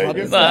 Det var bara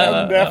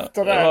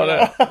efter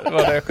det. Det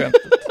var det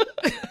skämtet.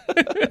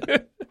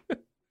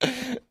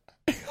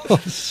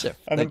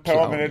 Det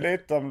påminner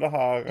lite om det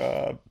här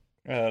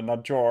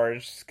när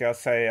George ska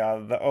säga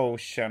the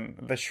ocean,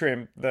 the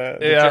shrimp,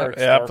 the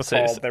jerks are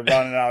called, they're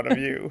running out of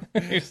you.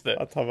 Just det.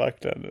 Att han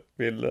verkligen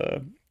vill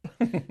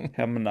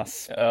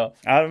hämnas. Ja,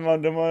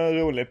 det var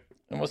roligt.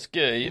 Det var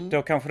skoj.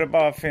 Då kanske det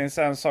bara finns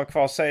en sak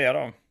kvar att säga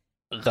då.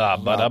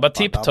 Rabba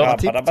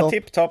tipptopp. Rabba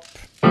tipptopp.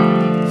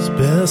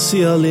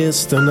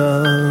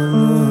 Specialisterna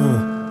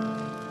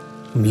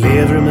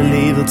lever med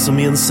livet som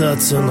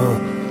insatserna.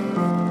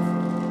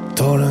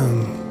 Tar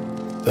den,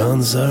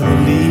 dansar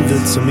med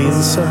livet som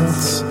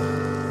insats.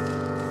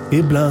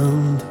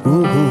 Ibland,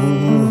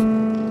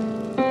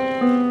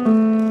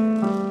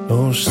 Jag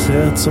har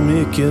sett så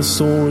mycket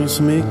sorg,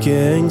 så mycket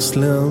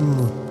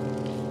ängslan.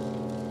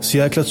 Så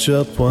jäkla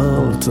kött på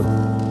allt.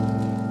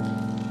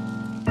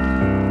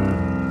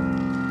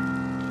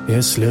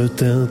 I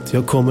slutet,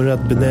 jag kommer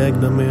att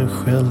benägna mig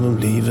själv om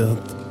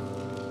livet.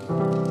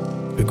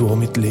 Begå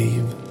mitt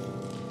liv.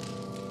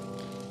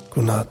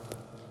 Godnatt.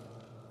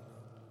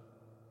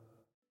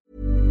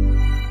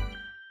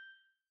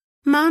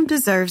 Mom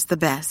deserves the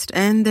best,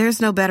 and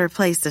there's no better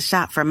place to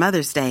shop for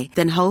Mother's Day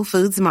than Whole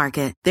Foods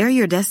Market. They're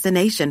your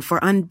destination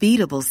for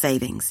unbeatable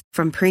savings,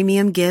 from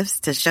premium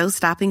gifts to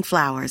show-stopping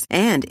flowers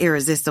and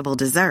irresistible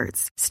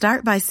desserts.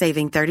 Start by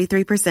saving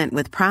 33%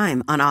 with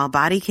Prime on all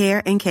body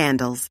care and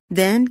candles.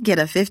 Then get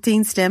a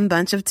 15-stem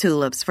bunch of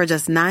tulips for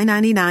just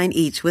 $9.99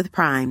 each with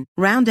Prime.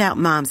 Round out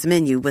Mom's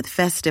menu with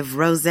festive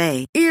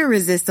rosé,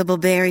 irresistible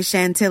berry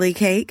chantilly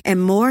cake,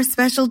 and more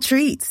special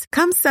treats.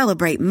 Come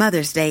celebrate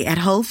Mother's Day at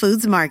Whole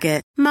Foods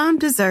Market. Mom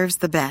deserves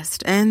the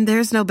best, and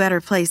there's no better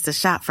place to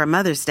shop for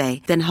Mother's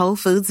Day than Whole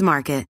Foods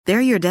Market.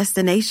 They're your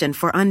destination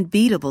for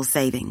unbeatable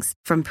savings,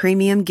 from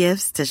premium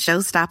gifts to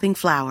show-stopping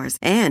flowers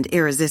and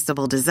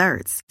irresistible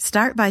desserts.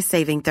 Start by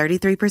saving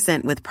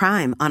 33% with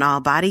Prime on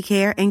all body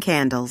care and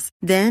candles.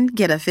 Then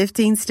get a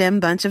 15-stem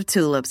bunch of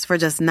tulips for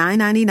just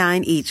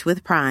 $9.99 each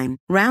with Prime.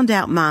 Round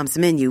out Mom's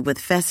menu with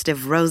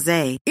festive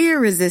rosé,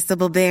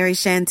 irresistible berry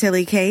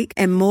chantilly cake,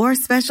 and more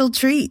special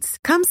treats.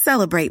 Come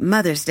celebrate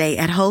Mother's Day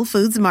at Whole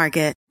Foods Market.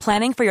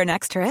 Planning for your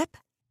next trip?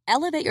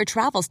 Elevate your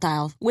travel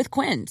style with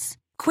Quince.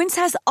 Quince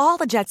has all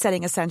the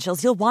jet-setting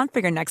essentials you'll want for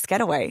your next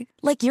getaway,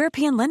 like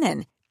European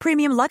linen,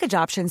 premium luggage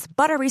options,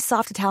 buttery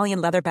soft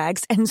Italian leather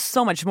bags, and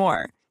so much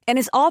more. And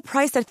is all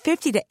priced at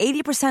 50 to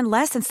 80%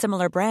 less than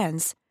similar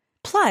brands.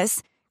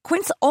 Plus,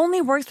 Quince only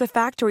works with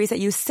factories that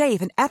use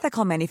safe and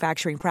ethical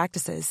manufacturing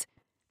practices.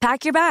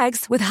 Pack your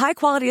bags with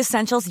high-quality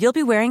essentials you'll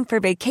be wearing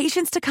for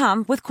vacations to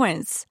come with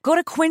Quince. Go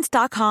to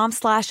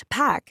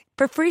quince.com/pack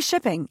for free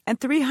shipping and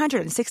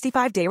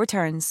 365-day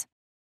returns.